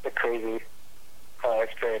a crazy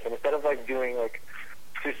experience. And instead of doing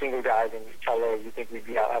 2 single guys in LA, you think we'd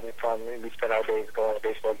be out having fun, and we'd spend our days going to a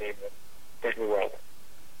baseball game at Disney World,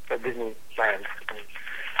 at Disneyland.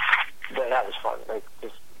 But that was fun.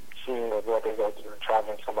 Just seeing what they go through and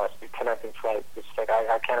traveling so much, the connecting flights. It's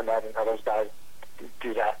I can't imagine how those guys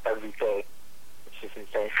do that every day. It's just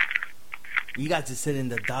insane. You got to sit in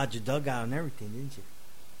the Dodger dugout and everything, didn't you?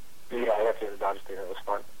 Yeah, I got to sit in the Dodger dugout. It was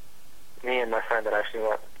fun. Me and my friend that actually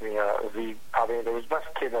went with me, there was a bunch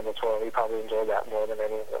of kids on the tour. We probably enjoyed that more than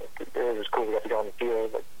anything. It was cool. We got to go on the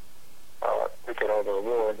field. We get all the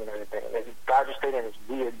awards and everything. And the Dodger Stadium is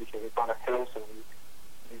weird because it's on a hill, so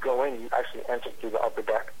you go in, you actually enter through the upper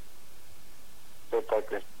deck. So it's like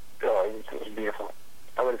this. It was beautiful.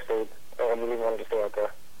 I would have stayed. I really wanted to stay out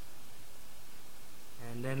there.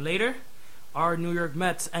 And then later, our New York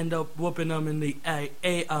Mets end up whooping them in the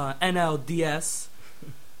NLDS.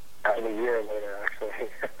 A year later, actually.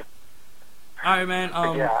 All right, man.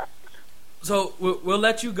 Yeah. So we'll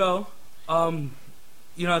let you go.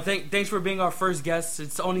 Thanks for being our first guest.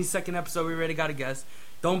 It's only second episode. We already got a guest.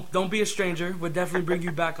 Don't be a stranger. We'll definitely bring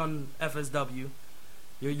you back on FSW.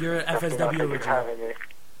 You're an FSW original.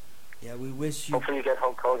 Yeah, we wish you. Hopefully you get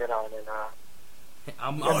Hulk Hogan on and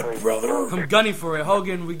brother. I'm gunning for it,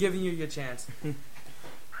 Hogan. We're giving you your chance.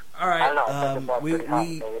 All right. I don't know. We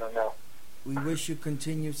don't know. We wish you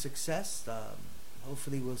continued success.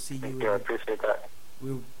 Hopefully we'll see you. I appreciate that.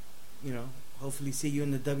 We'll, hopefully see you in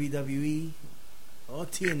the WWE or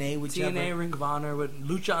TNA, whichever. TNA, Ring of Honor, with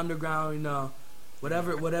Lucha Underground,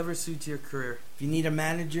 whatever suits your career. If you need a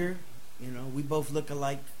manager, we both look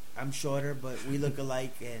alike. I'm shorter, but we look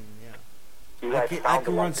alike, and I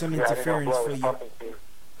can run some interference for you.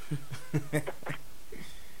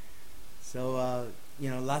 So,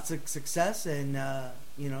 lots of success, and I'll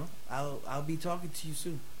be talking to you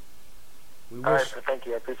soon. All right, thank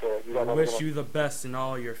you. I appreciate it. We wish you the best in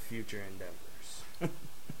all your future endeavors.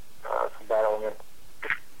 It's a bad omen.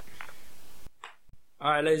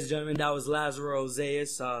 All right, ladies and gentlemen, that was Lazaro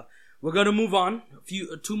Zayas. We're gonna move on.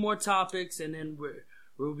 2 more topics, and then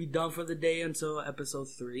we'll be done for the day until episode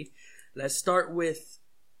 3. Let's start with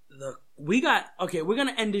we're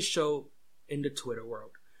gonna end this show in the Twitter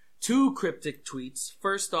world. 2 cryptic tweets.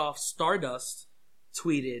 First off, Stardust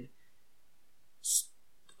tweeted,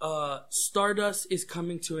 Stardust is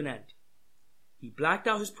coming to an end. He blacked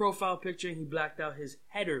out his profile picture and he blacked out his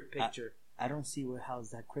header picture. I don't see how's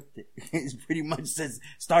that cryptic. It pretty much says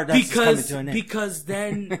Stardust is coming to an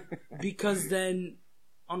end. Because then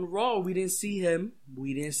on Raw we didn't see him.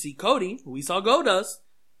 We didn't see Cody. We saw Goldust,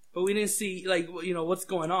 but we didn't see what's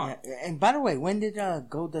going on. Yeah, and by the way, when did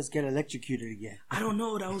Goldust get electrocuted again? I don't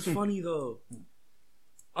know. That was funny though.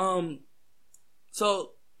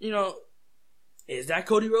 So is that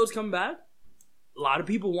Cody Rhodes coming back? A lot of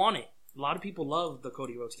people want it. A lot of people love the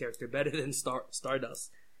Cody Rhodes character better than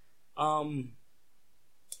Stardust. I'm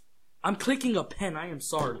clicking a pen. I am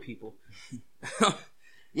sorry, people.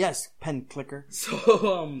 Yes, pen clicker.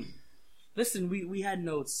 So, listen, we had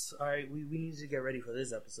notes. All right, we need to get ready for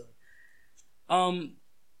this episode.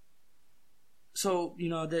 So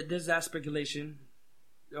there's that speculation.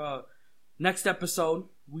 Next episode,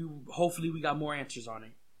 hopefully we got more answers on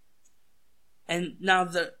it. And now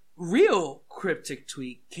the real cryptic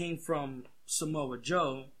tweet came from Samoa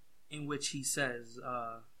Joe, in which he says,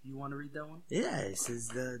 you want to read that one? Yeah, it says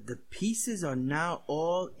the pieces are now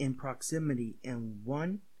all in proximity and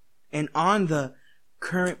on the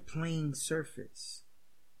current playing surface.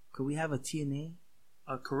 Could we have a TNA?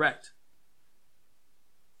 Correct.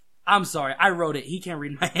 I'm sorry, I wrote it. He can't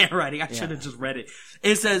read my handwriting. I should have just read it.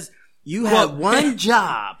 It says, you have one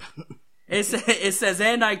job. It says,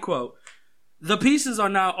 and I quote, the pieces are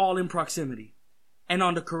now all in proximity and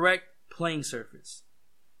on the correct playing surface.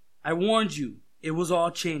 I warned you, it was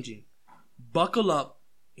all changing. Buckle up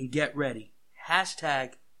and get ready.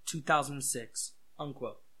 Hashtag 2006.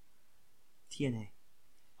 Unquote. TNA.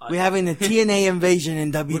 We're having a TNA invasion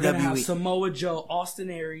in WWE. We're gonna have Samoa Joe, Austin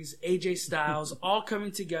Aries, AJ Styles all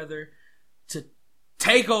coming together to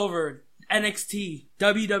take over NXT,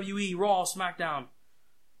 WWE, Raw, SmackDown.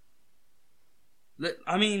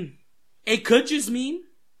 I mean, it could just mean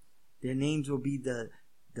their names will be the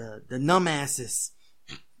numbasses,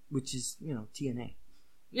 which is TNA.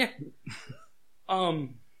 Yeah.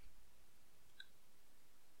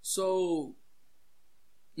 So,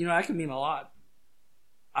 that can mean a lot.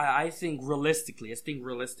 I think realistically,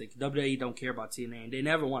 WWE don't care about TNA and they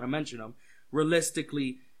never want to mention them.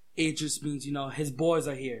 Realistically, it just means, his boys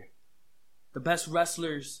are here. The best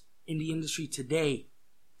wrestlers in the industry today.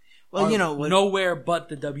 Well, nowhere but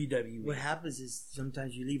the WWE. What happens is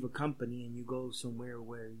sometimes you leave a company and you go somewhere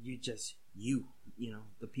where you just,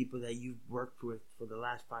 the people that you've worked with for the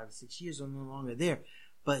last 5 or 6 years are no longer there.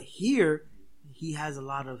 But here, he has a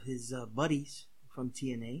lot of his buddies from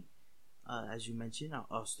TNA, as you mentioned,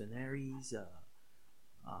 Austin Aries,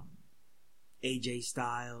 AJ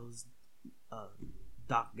Styles,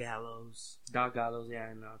 Doc Gallows.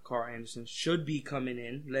 And Carl Anderson should be coming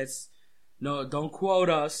in. Don't quote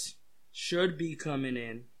us. Should be coming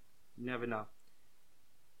in. You never know.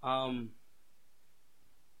 I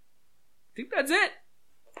think that's it.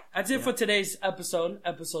 That's it for today's episode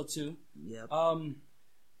 2. Yep.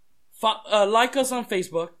 Like us on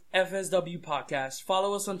Facebook, FSW Podcast.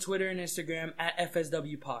 Follow us on Twitter and Instagram at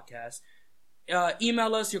FSW Podcast.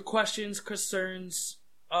 Email us your questions, concerns,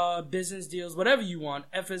 business deals, whatever you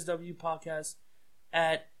want. FSWpodcast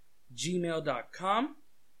at gmail.com.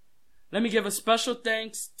 Let me give a special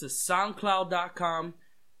thanks to SoundCloud.com.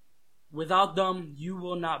 Without them, you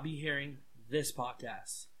will not be hearing this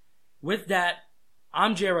podcast. With that,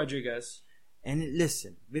 I'm Jay Rodriguez. And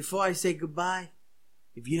listen, before I say goodbye,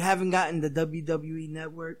 if you haven't gotten the WWE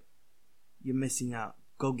Network, you're missing out.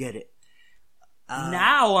 Go get it.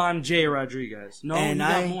 Now I'm Jay Rodriguez. No, and you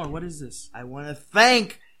got more. What is this? I want to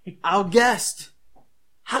thank our guest.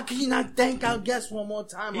 How can you not thank our guest one more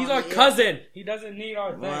time? He's our cousin. He doesn't need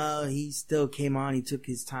our thanks. Well, he still came on. He took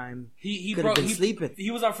his time. He could have been sleeping.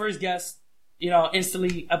 He was our first guest.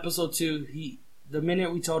 Instantly, episode 2. The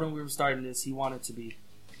minute we told him we were starting this, he wanted to be.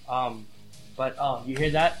 But you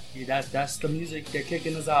hear that? That's the music. They're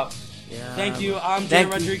kicking us out. Yeah. Thank you. I'm Jay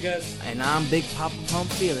Rodriguez. And I'm Big Papa Pump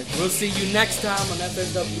Felix. We'll see you next time on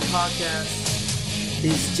FSW Podcast.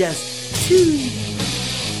 It's just too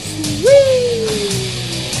sweet.